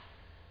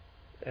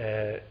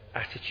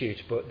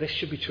attitudes, but this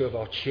should be true of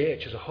our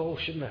church as a whole,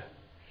 shouldn't it?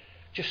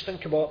 Just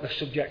think about the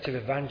subject of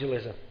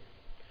evangelism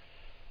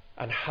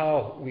and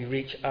how we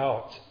reach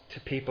out to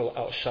people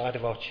outside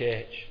of our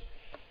church.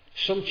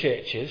 Some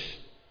churches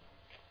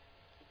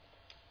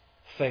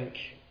think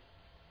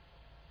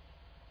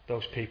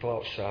those people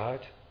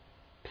outside,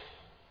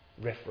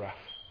 riff-raff.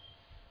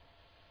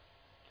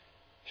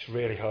 It's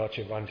really hard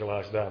to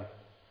evangelise them.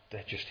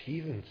 They're just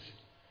heathens.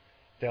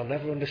 They'll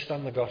never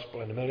understand the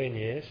gospel in a million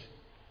years.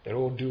 They're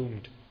all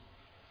doomed.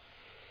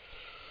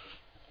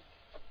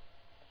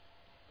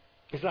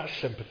 Is that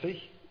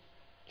sympathy?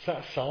 Does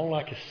that sound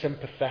like a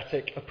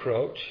sympathetic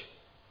approach?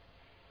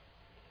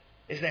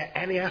 Is there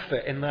any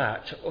effort in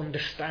that to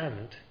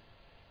understand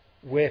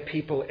where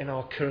people in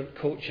our current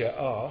culture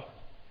are,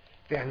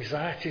 the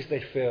anxieties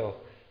they feel,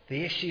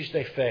 the issues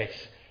they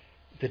face,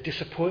 the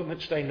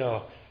disappointments they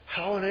know?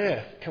 How on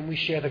earth can we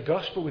share the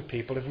gospel with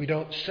people if we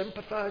don't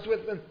sympathise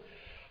with them?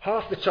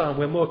 Half the time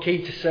we're more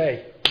keen to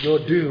say,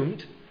 you're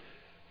doomed.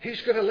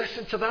 Who's going to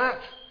listen to that?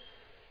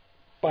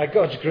 By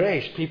God's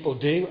grace, people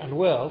do and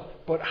will,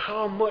 but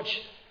how much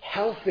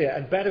healthier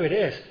and better it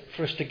is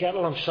for us to get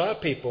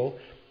alongside people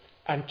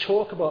and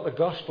talk about the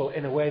gospel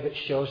in a way that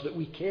shows that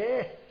we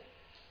care.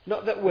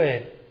 Not that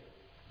we're...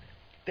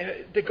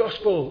 The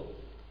gospel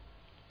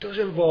does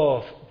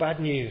involve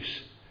bad news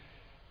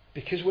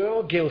because we're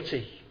all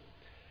guilty.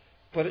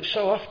 But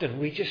so often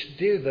we just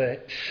do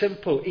the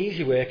simple,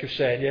 easy work of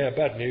saying, yeah,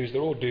 bad news,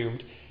 they're all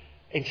doomed,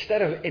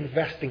 instead of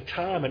investing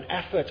time and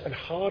effort and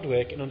hard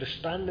work in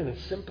understanding and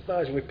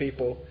sympathising with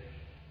people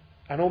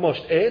and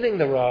almost earning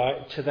the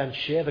right to then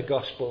share the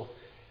gospel,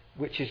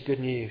 which is good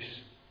news.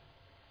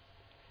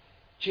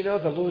 Do you know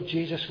the Lord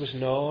Jesus was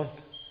known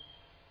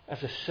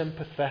as a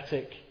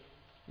sympathetic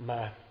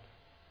man?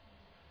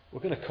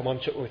 We're going to come on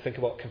to it when we think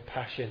about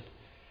compassion.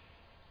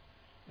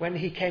 When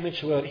he came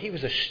into the world, he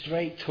was a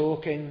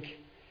straight-talking,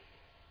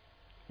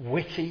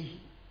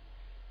 witty,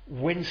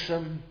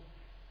 winsome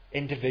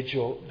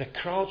individual. The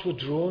crowds were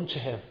drawn to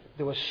him.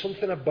 There was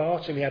something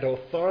about him. He had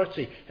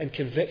authority and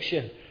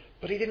conviction.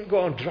 But he didn't go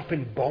on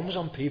dropping bombs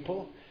on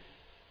people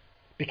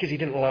because he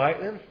didn't like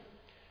them.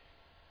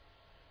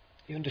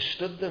 He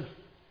understood them.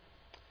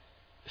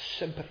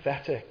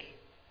 Sympathetic.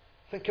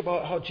 Think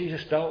about how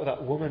Jesus dealt with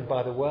that woman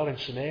by the well in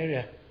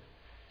Samaria.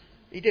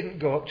 He didn't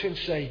go up to her and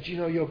say, do you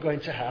know you're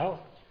going to hell?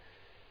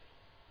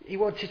 He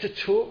wanted to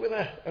talk with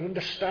her and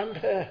understand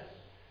her.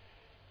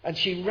 And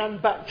she ran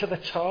back to the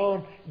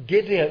town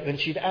giddier than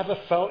she'd ever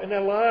felt in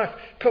her life.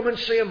 Come and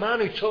see a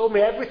man who told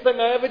me everything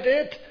I ever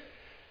did.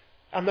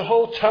 And the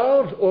whole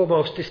town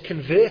almost is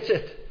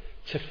converted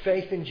to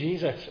faith in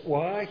Jesus.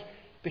 Why?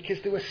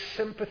 Because there was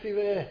sympathy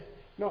there,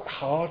 not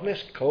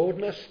hardness,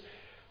 coldness.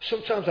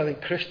 Sometimes I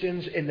think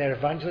Christians in their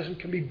evangelism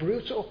can be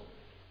brutal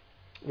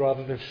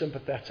rather than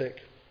sympathetic.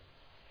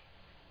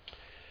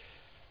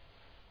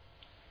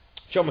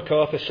 John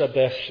MacArthur said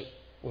this: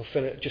 we'll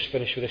just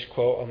finish with this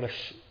quote on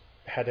this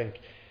heading.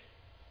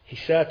 He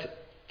said,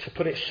 to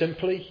put it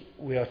simply,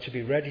 we are to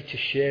be ready to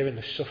share in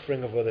the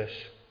suffering of others.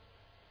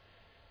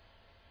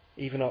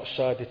 Even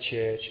outside the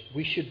church,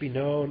 we should be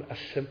known as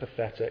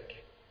sympathetic.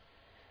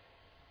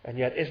 And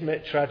yet, isn't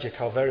it tragic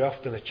how very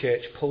often the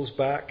church pulls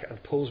back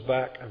and pulls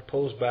back and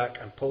pulls back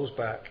and pulls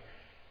back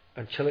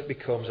until it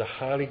becomes a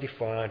highly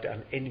defined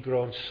and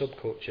ingrown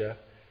subculture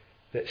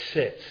that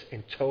sits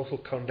in total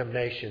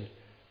condemnation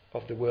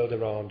of the world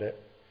around it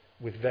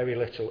with very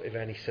little, if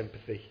any,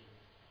 sympathy.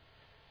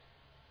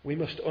 We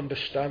must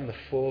understand the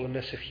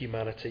fallenness of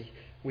humanity.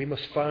 We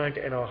must find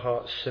in our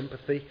hearts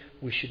sympathy.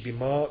 We should be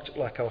marked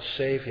like our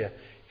Saviour,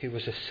 who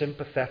was a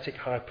sympathetic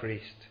high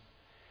priest.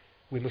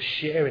 We must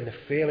share in the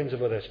feelings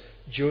of others,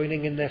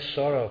 joining in their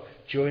sorrow,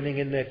 joining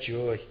in their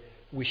joy.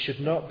 We should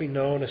not be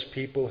known as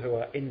people who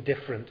are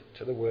indifferent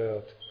to the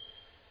world.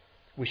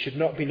 We should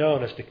not be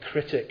known as the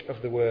critic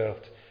of the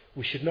world.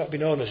 We should not be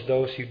known as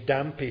those who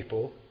damn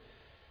people.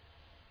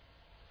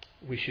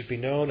 We should be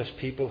known as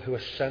people who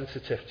are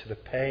sensitive to the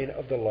pain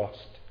of the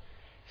lost,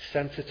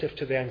 sensitive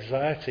to the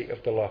anxiety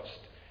of the lost,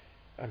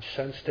 and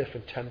sensitive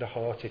and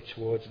tender-hearted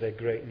towards their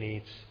great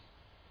needs.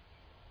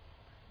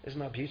 Isn't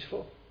that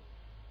beautiful?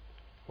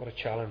 What a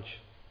challenge.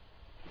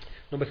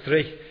 Number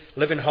 3,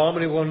 live in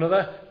harmony with one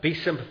another, be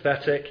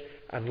sympathetic,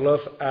 and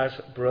love as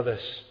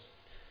brothers.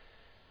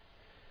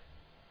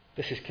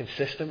 This is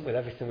consistent with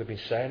everything we've been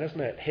saying, isn't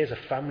it? Here's a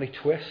family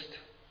twist.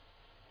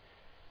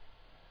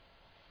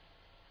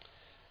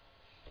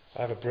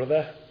 I have a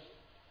brother,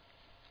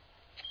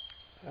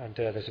 and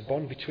there's a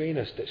bond between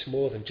us that's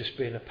more than just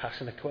being a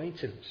passing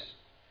acquaintance.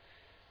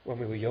 When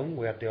we were young,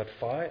 we had the odd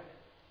fight,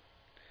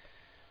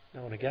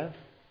 now and again.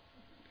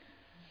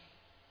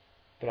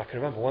 But I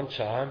can remember one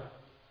time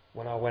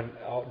when I went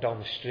out down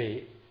the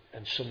street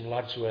and some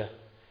lads were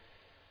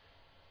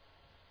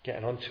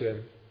getting onto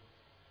him,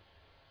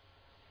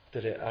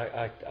 that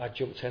I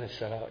jumped in and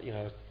said,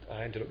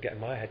 I ended up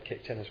getting my head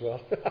kicked in as well.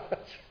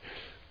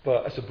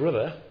 But as a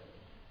brother,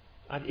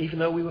 even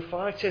though we were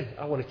fighting,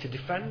 I wanted to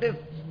defend him.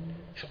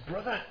 He's a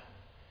brother.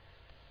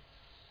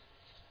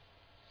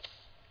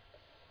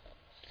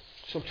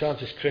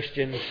 Sometimes as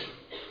Christians,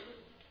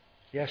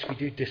 yes, we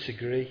do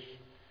disagree.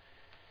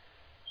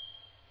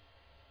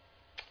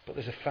 But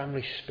there's a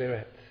family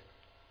spirit.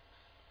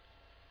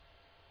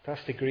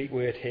 That's the Greek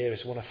word here,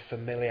 is one of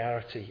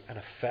familiarity and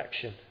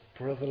affection,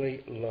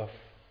 brotherly love,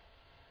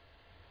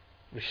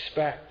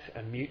 respect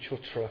and mutual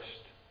trust.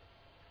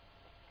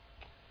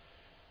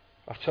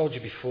 I've told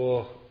you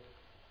before,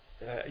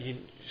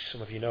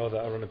 some of you know that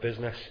I run a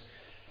business,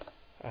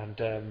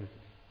 and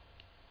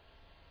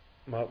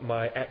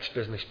my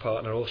ex-business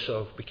partner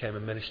also became a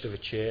minister of a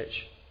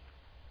church,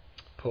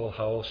 Paul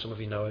Howell, some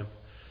of you know him.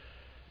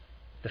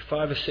 The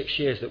 5 or 6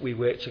 years that we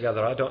worked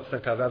together, I don't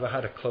think I've ever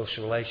had a close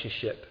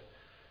relationship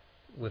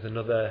with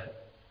another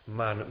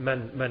man.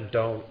 Men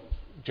don't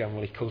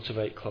generally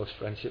cultivate close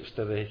friendships,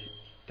 do they?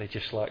 They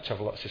just like to have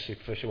lots of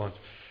superficial ones.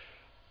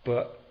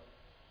 But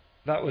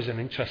that was an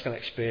interesting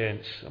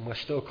experience, and we're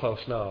still close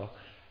now.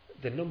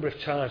 The number of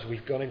times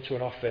we've gone into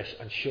an office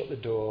and shut the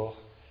door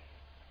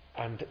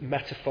and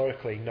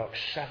metaphorically knocked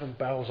 7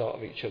 bells out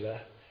of each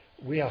other.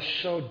 We are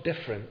so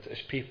different as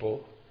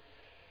people.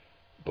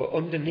 But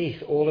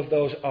underneath all of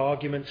those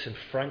arguments and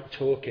frank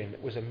talking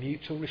was a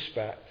mutual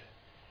respect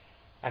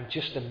and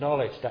just the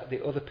knowledge that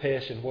the other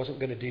person wasn't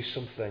going to do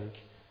something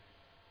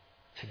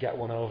to get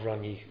one over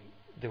on you.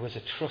 There was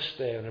a trust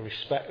there and a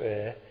respect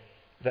there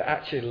that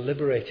actually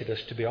liberated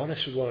us to be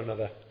honest with one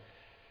another.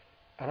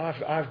 And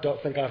I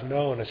don't think I've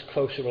known as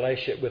close a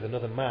relationship with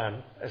another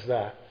man as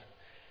that.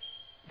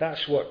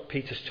 That's what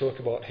Peter's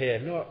talking about here.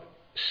 Not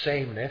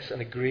sameness and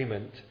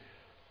agreement,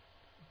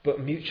 but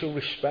mutual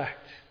respect.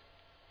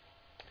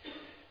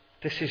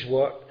 This is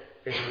one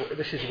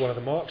of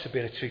the marks of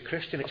being a true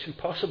Christian. It's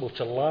impossible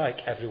to like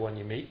everyone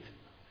you meet.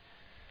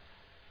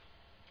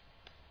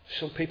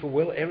 Some people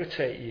will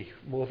irritate you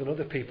more than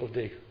other people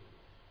do.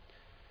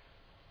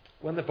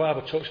 When the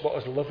Bible talks about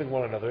us loving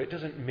one another, it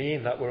doesn't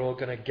mean that we're all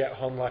going to get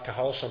on like a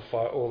house on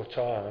fire all the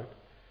time,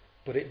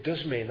 but it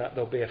does mean that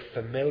there'll be a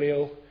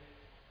familial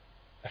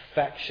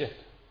affection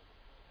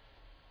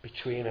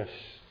between us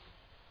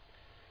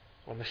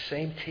on the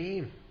same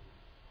team.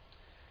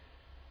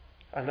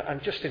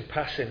 And just in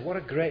passing, what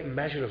a great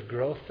measure of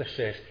growth this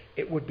is.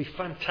 It would be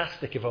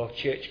fantastic if our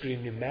church grew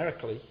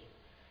numerically,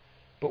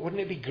 but wouldn't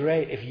it be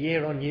great if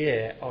year on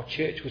year our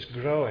church was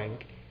growing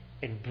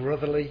in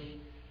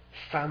brotherly,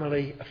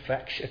 family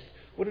affection?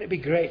 Wouldn't it be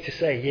great to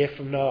say a year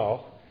from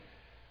now,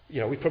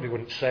 we probably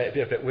wouldn't say it, it'd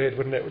be a bit weird,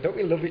 wouldn't it? Don't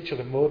we love each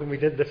other more than we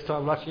did this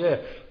time last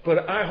year?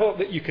 But I hope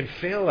that you can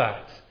feel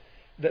that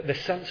the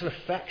sense of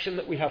affection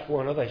that we have for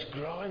one another is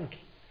growing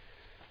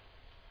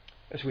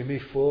as we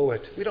move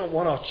forward. We don't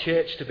want our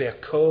church to be a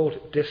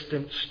cold,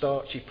 distant,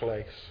 starchy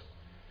place.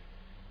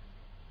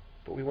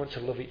 But we want to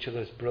love each other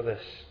as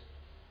brothers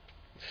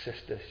and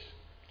sisters.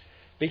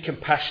 Be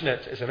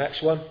compassionate is the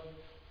next one.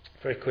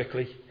 Very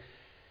quickly.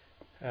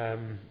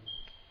 Some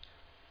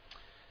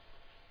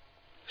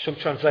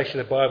translations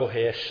of the Bible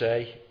here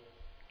say,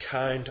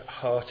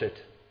 kind-hearted.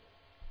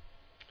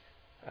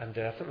 And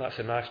I think that's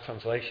a nice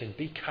translation.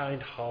 Be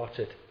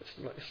kind-hearted.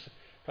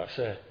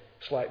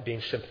 It's like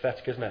being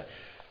sympathetic, isn't it?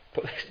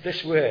 But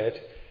this word,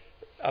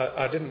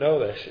 I didn't know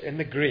this. In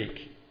the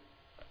Greek,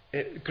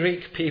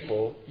 Greek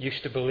people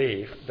used to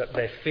believe that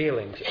their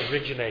feelings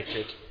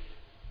originated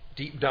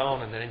deep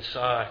down in their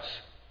insides.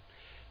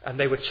 And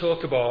they would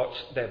talk about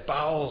their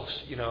bowels,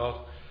 you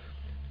know.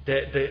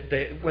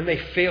 When they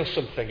feel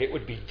something, it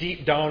would be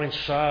deep down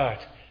inside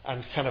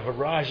and kind of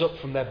arise up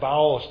from their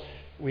bowels.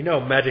 We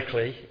know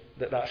medically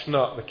that that's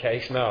not the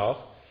case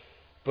now.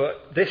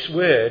 But this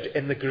word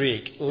in the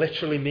Greek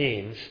literally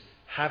means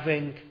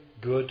having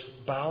good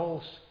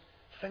bowels.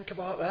 Think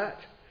about that.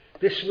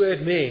 This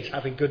word means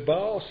having good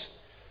bowels.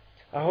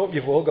 I hope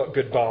you've all got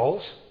good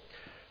bowels.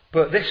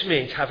 But this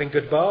means having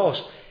good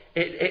bowels.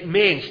 It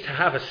means to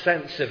have a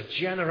sense of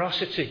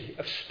generosity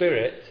of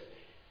spirit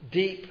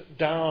deep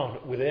down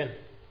within.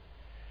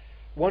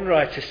 One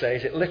writer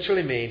says it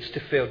literally means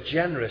to feel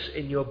generous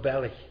in your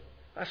belly.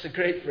 That's a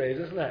great phrase,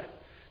 isn't it?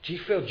 Do you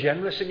feel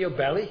generous in your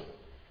belly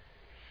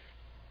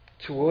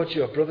towards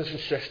your brothers and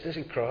sisters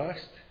in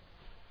Christ?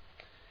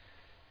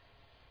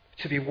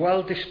 To be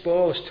well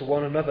disposed to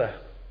one another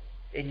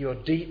in your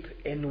deep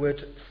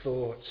inward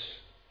thoughts.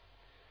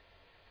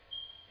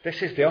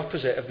 This is the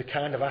opposite of the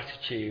kind of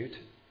attitude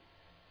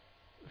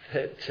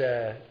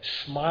that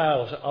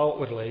smiles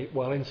outwardly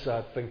while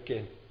inside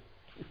thinking.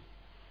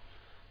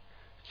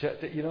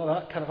 You know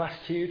that kind of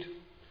attitude?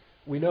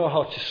 We know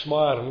how to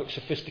smile and look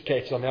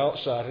sophisticated on the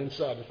outside, and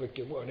inside we're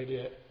thinking, what an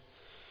idiot.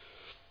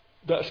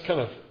 That's kind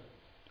of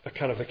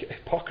a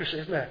hypocrisy,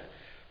 isn't it?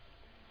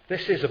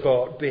 This is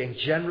about being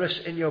generous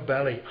in your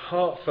belly,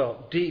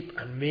 heartfelt, deep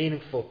and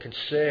meaningful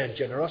concern,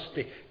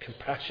 generosity,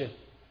 compassion.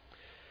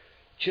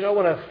 Do you know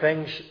one of the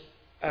things,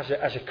 as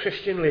a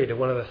Christian leader,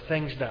 one of the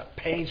things that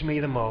pains me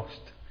the most,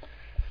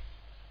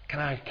 can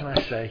I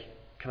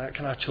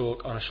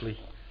talk honestly,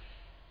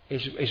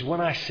 is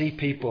when I see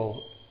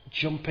people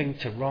jumping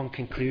to wrong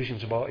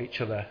conclusions about each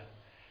other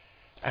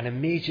and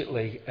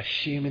immediately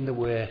assuming the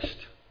worst.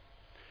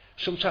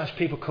 Sometimes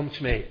people come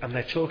to me and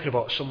they're talking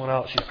about someone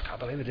else, and I can't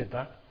believe they did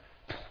that.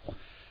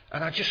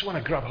 And I just want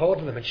to grab hold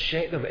of them and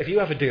shake them. If you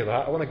ever do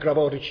that, I want to grab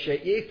hold and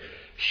shake you.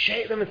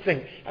 Shake them and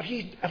think, have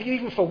you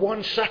even for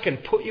 1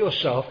 second put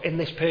yourself in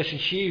this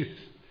person's shoes?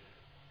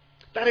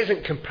 That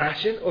isn't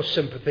compassion or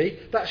sympathy.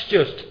 That's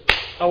just,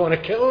 I want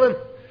to kill them.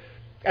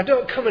 And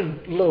don't come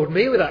and load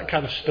me with that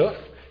kind of stuff.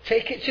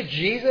 Take it to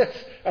Jesus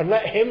and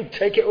let Him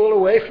take it all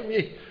away from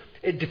you.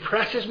 It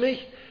depresses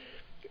me,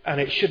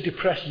 and it should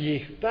depress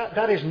you.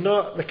 That is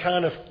not the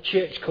kind of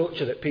church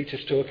culture that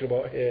Peter's talking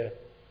about here.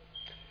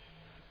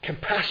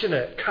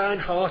 Compassionate,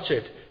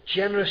 kind-hearted,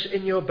 generous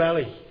in your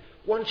belly,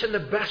 wanting the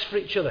best for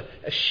each other,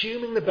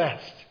 assuming the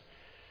best.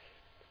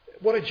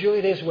 What a joy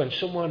it is when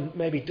someone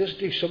maybe does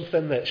do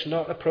something that's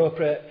not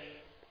appropriate,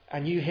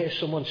 and you hear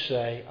someone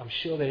say, I'm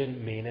sure they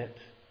didn't mean it.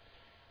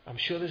 I'm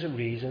sure there's a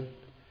reason.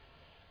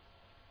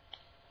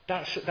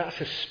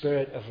 That's a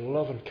spirit of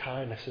love and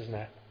kindness, isn't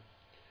it?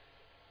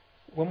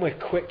 When we're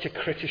quick to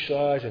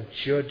criticise and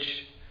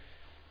judge,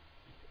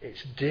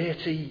 it's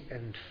dirty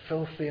and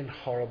filthy and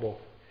horrible.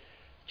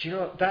 Do you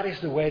know, that is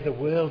the way the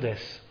world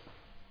is.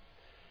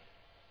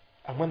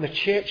 And when the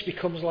church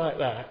becomes like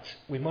that,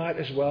 we might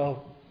as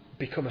well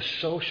become a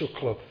social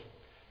club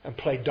and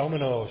play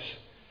dominoes.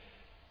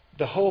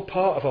 The whole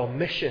part of our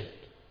mission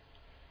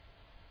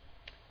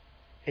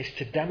is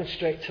to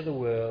demonstrate to the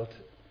world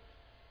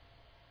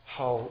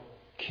how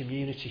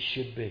community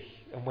should be.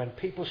 And when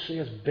people see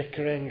us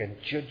bickering and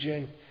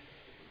judging,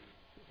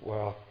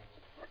 well,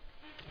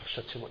 I've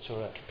said too much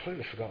already. I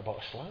completely forgot about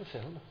the slides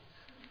here, haven't I?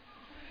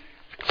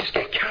 Just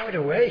get carried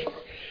away.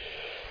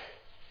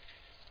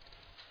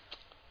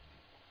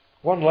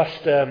 One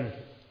last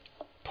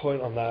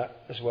point on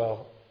that as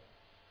well.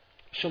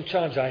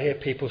 Sometimes I hear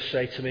people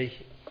say to me,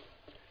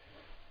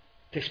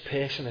 this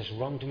person has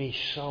wronged me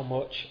so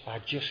much, I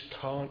just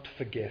can't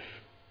forgive.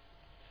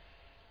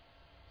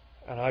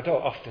 And I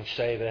don't often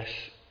say this,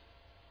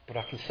 but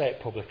I can say it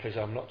publicly,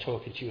 so I'm not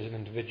talking to you as an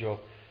individual.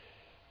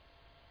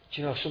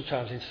 Do you know,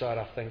 sometimes inside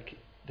I think,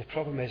 the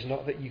problem is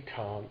not that you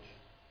can't.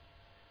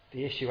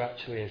 The issue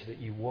actually is that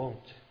you won't.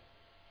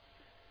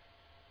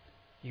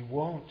 You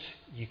won't.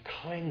 You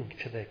cling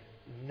to the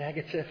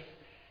negative,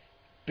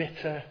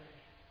 bitter,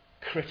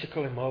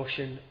 critical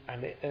emotion,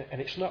 and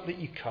it's not that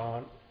you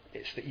can't,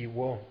 it's that you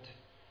won't.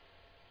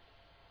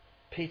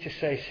 Peter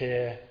says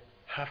here,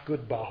 have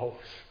good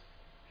bowels.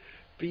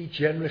 Be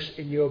generous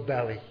in your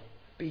belly.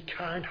 Be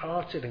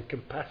kind-hearted and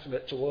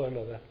compassionate to one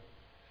another.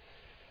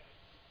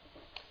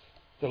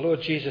 The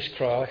Lord Jesus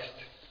Christ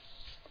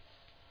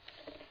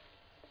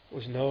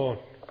was known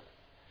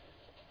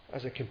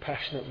as a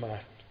compassionate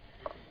man.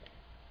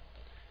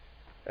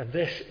 And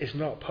this is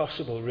not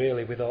possible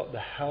really without the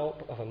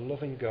help of a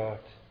loving God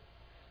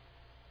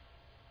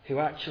who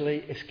actually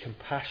is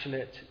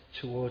compassionate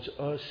towards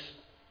us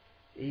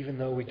even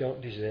though we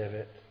don't deserve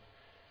it,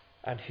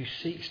 and who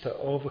seeks to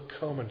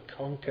overcome and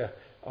conquer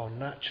our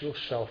natural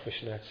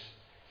selfishness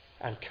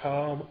and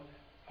calm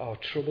our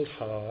troubled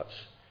hearts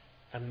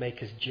and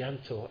make us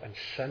gentle and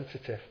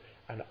sensitive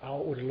and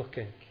outward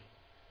looking.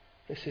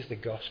 This is the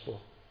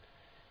gospel.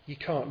 You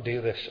can't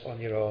do this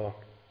on your own.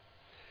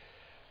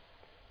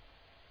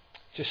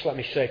 Just let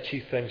me say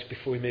two things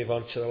before we move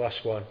on to the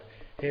last one.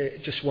 Here,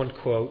 just one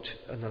quote,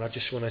 and then I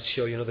just want to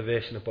show you another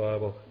verse in the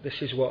Bible.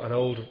 This is what an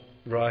old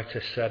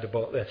writer said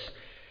about this.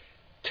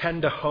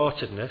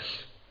 Tender-heartedness,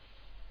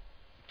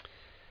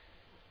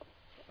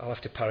 I'll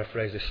have to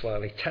paraphrase this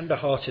slightly.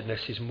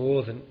 Tender-heartedness is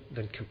more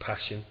than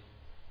compassion.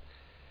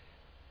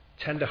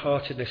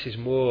 Tender-heartedness is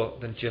more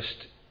than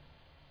just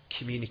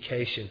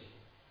communication.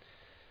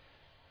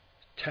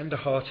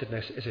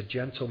 Tender-heartedness is a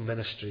gentle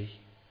ministry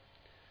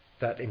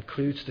that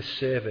includes the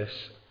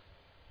service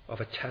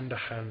of a tender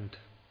hand.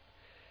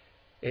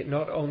 It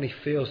not only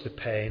feels the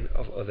pain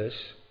of others,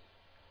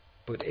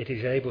 but it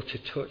is able to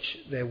touch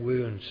their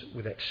wounds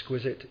with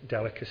exquisite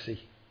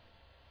delicacy.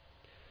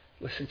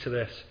 Listen to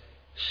this.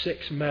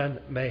 6 men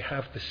may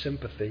have the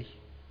sympathy,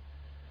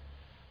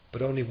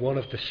 but only one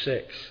of the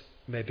 6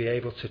 may be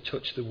able to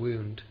touch the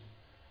wound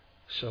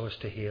so as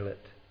to heal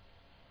it.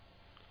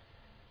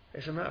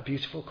 Isn't that a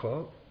beautiful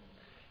quote?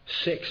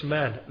 6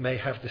 men may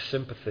have the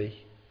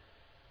sympathy,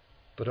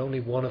 but only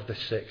one of the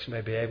 6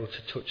 may be able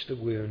to touch the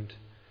wound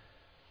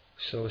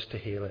so as to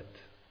heal it.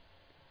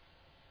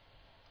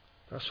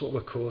 That's what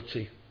we're called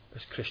to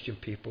as Christian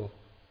people.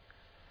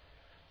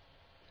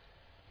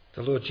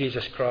 The Lord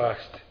Jesus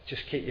Christ,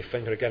 just keep your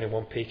finger again in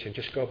 1 Peter and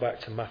just go back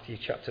to Matthew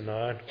chapter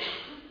 9.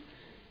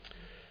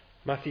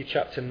 Matthew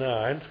chapter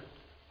 9.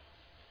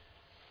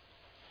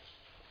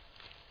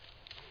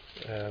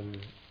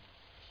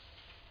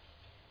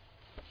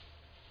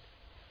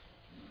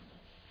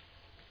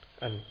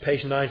 And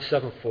page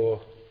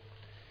 974.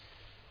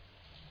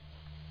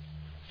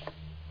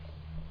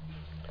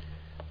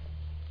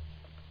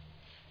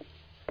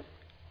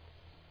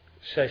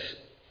 Says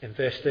in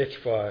verse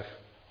 35,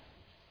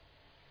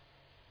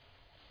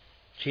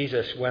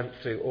 Jesus went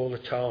through all the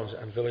towns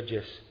and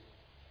villages,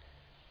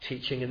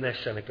 teaching in their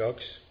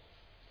synagogues,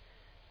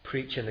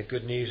 preaching the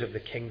good news of the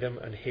kingdom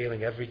and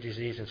healing every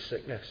disease and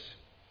sickness.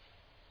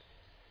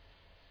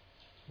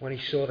 When he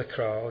saw the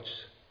crowds,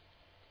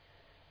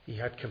 he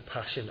had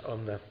compassion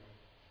on them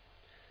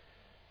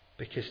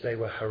because they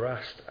were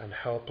harassed and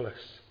helpless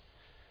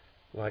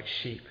like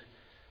sheep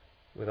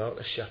without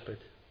a shepherd.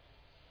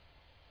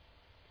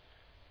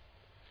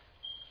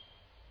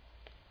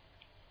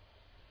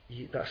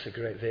 That's a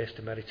great verse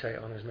to meditate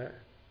on, isn't it?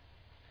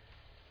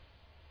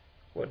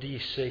 What do you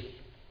see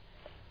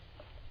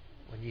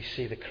when you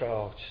see the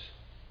crowds?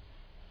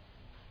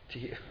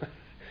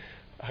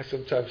 I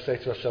sometimes say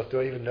to myself, do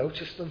I even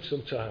notice them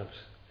sometimes?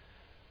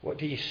 What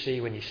do you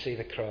see when you see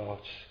the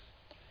crowds?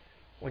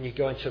 When you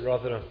go into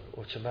Rotherham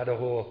or to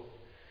Meadowhall,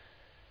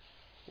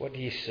 what do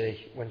you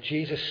see? When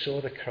Jesus saw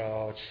the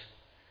crowds,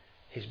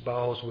 his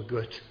bowels were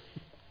good.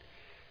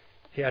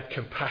 He had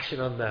compassion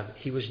on them.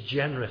 He was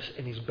generous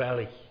in his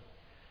belly.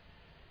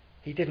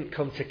 He didn't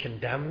come to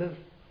condemn them.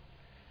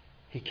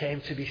 He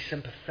came to be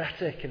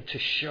sympathetic and to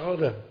show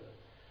them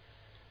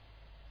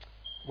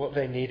what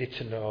they needed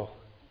to know.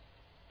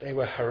 They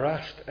were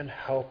harassed and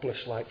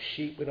helpless like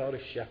sheep without a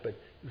shepherd.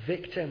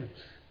 Victims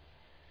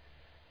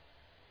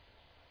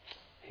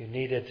who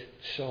needed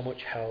so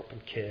much help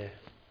and care.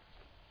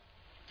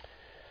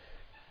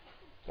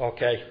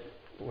 Okay,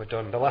 we're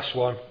done. The last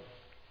one,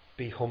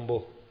 be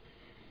humble.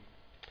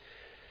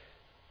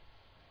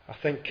 I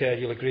think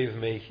you'll agree with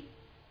me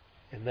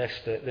in this,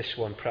 that this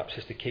one perhaps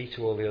is the key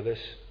to all the others.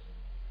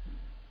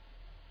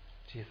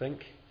 Do you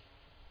think?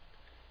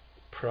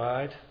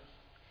 Pride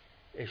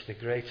is the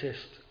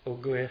greatest,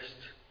 ugliest,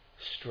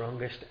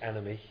 strongest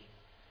enemy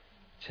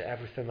to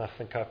everything I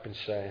think I've been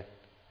saying.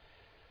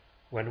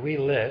 When we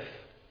live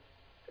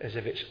as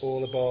if it's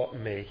all about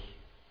me,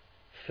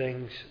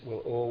 things will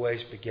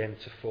always begin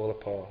to fall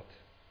apart.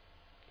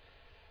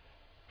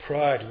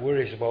 Pride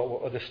worries about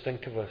what others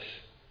think of us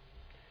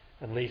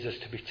and leads us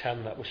to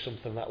pretend that we're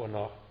something that we're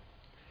not.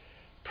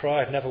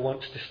 Pride never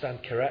wants to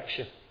stand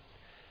correction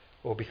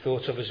or be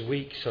thought of as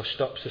weak, so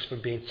stops us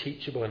from being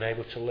teachable and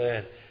able to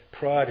learn.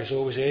 Pride is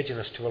always urging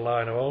us to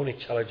rely on our own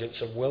intelligence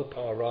and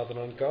willpower rather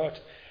than on God.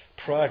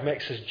 Pride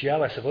makes us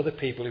jealous of other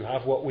people who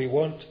have what we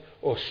want,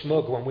 or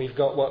smug when we've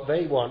got what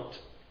they want.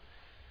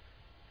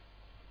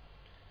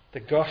 The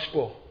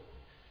gospel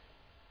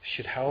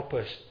should help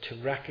us to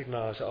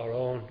recognize our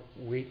own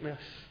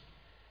weakness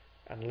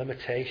and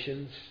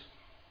limitations.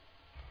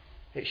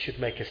 It should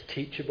make us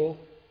teachable.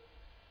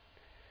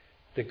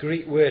 The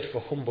Greek word for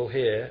humble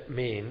here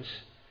means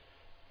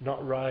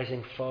not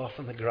rising far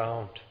from the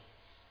ground.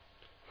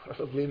 What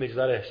a lovely image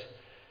that is.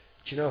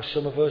 Do you know,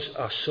 some of us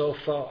are so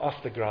far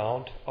off the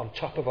ground, on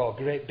top of our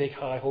great big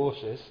high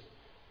horses,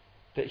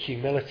 that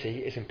humility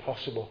is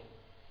impossible.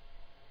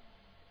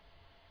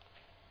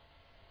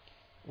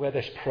 Where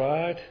there's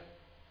pride,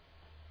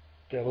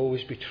 there'll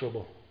always be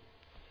trouble.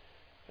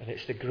 And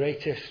it's the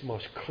greatest,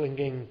 most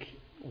clinging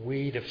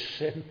weed of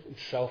sin and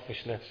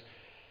selfishness.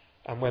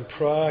 And when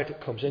pride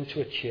comes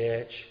into a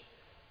church,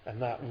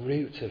 and that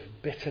root of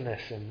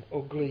bitterness and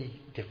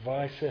ugly,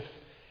 divisive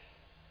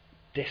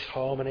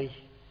disharmony.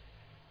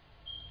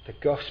 The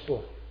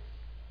gospel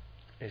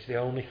is the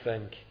only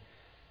thing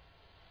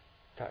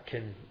that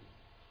can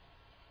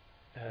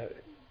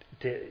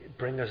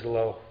bring us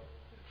low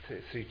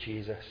through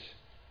Jesus.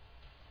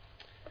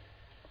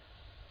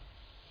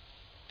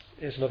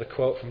 Here's another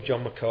quote from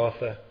John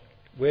MacArthur.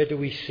 Where do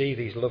we see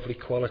these lovely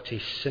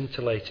qualities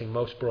scintillating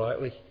most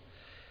brightly?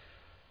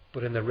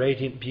 But in the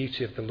radiant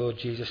beauty of the Lord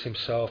Jesus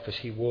himself as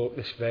he walked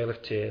this vale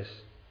of tears.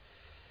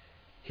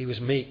 He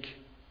was meek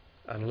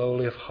and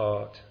lowly of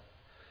heart,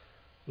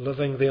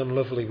 loving the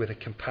unlovely with a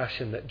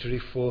compassion that drew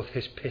forth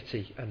his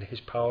pity and his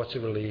power to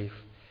relieve.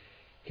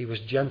 He was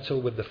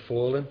gentle with the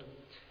fallen.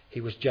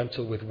 He was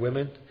gentle with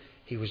women.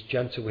 He was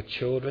gentle with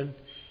children.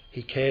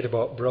 He cared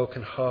about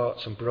broken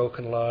hearts and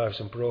broken lives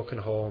and broken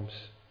homes.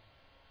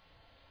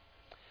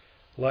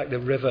 Like the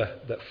river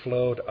that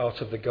flowed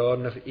out of the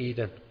Garden of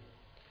Eden,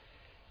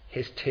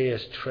 his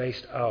tears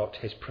traced out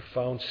his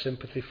profound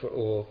sympathy for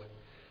all.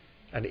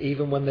 And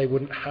even when they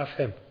wouldn't have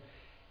him,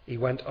 he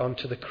went on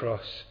to the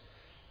cross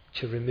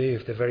to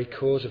remove the very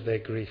cause of their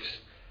griefs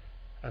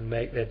and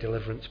make their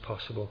deliverance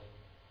possible.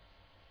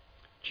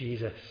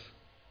 Jesus.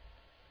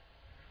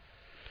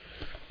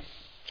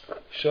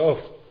 So,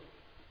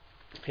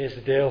 here's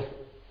the deal.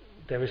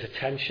 There is a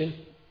tension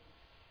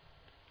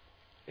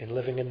in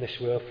living in this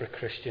world for a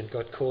Christian.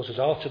 God calls us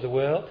out of the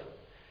world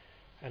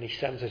and he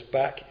sends us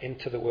back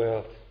into the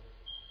world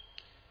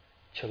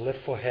to live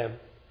for him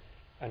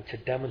and to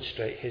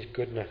demonstrate his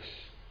goodness.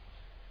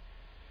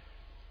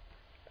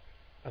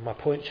 And my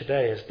point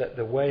today is that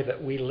the way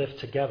that we live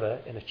together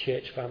in a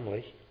church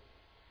family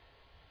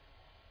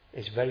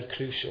is very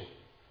crucial,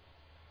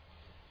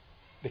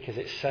 because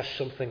it says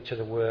something to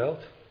the world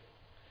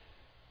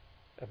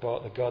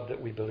about the God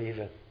that we believe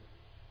in.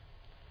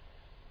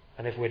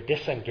 And if we're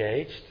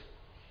disengaged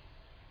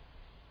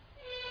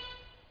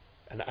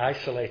and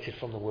isolated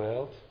from the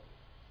world,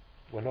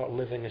 we're not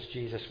living as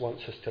Jesus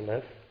wants us to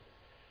live.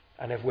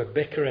 And if we're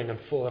bickering and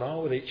falling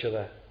out with each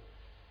other,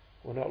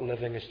 we're not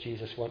living as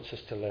Jesus wants us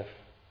to live.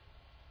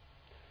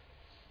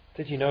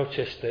 Did you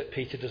notice that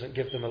Peter doesn't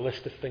give them a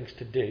list of things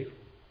to do?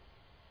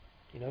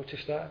 You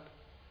notice that?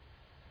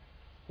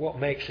 What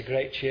makes a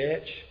great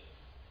church?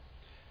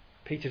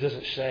 Peter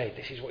doesn't say,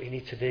 this is what you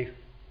need to do.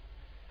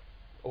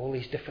 All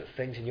these different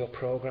things in your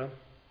program.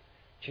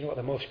 Do you know what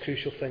the most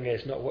crucial thing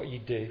is? Not what you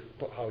do,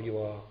 but how you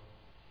are.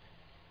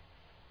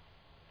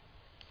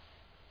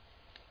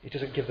 He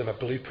doesn't give them a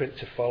blueprint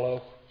to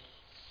follow,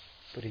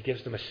 but he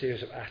gives them a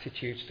series of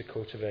attitudes to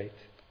cultivate.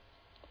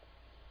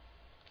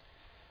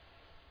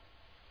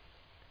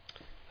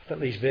 I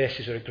think these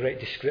verses are a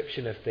great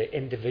description of the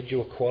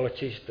individual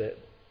qualities that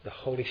the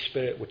Holy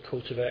Spirit would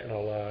cultivate in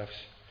our lives.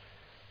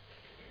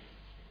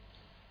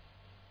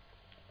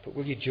 But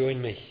will you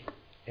join me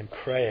in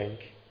praying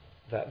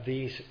that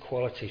these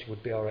qualities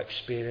would be our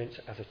experience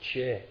as a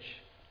church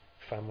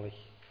family,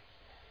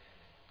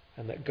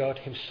 and that God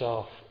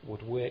himself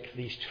would work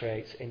these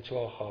traits into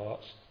our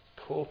hearts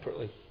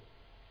corporately,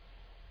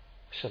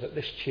 so that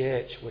this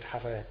church would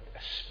have a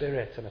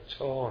spirit and a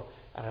tone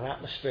and an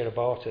atmosphere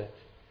about it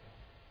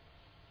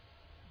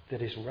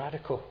that is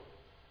radical,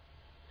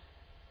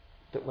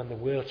 that when the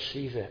world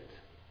sees it,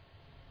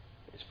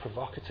 it's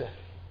provocative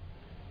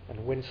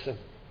and winsome,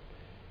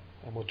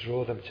 and will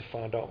draw them to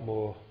find out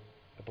more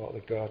about the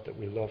God that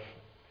we love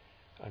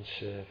and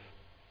serve.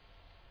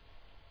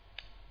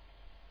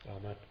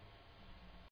 Amen.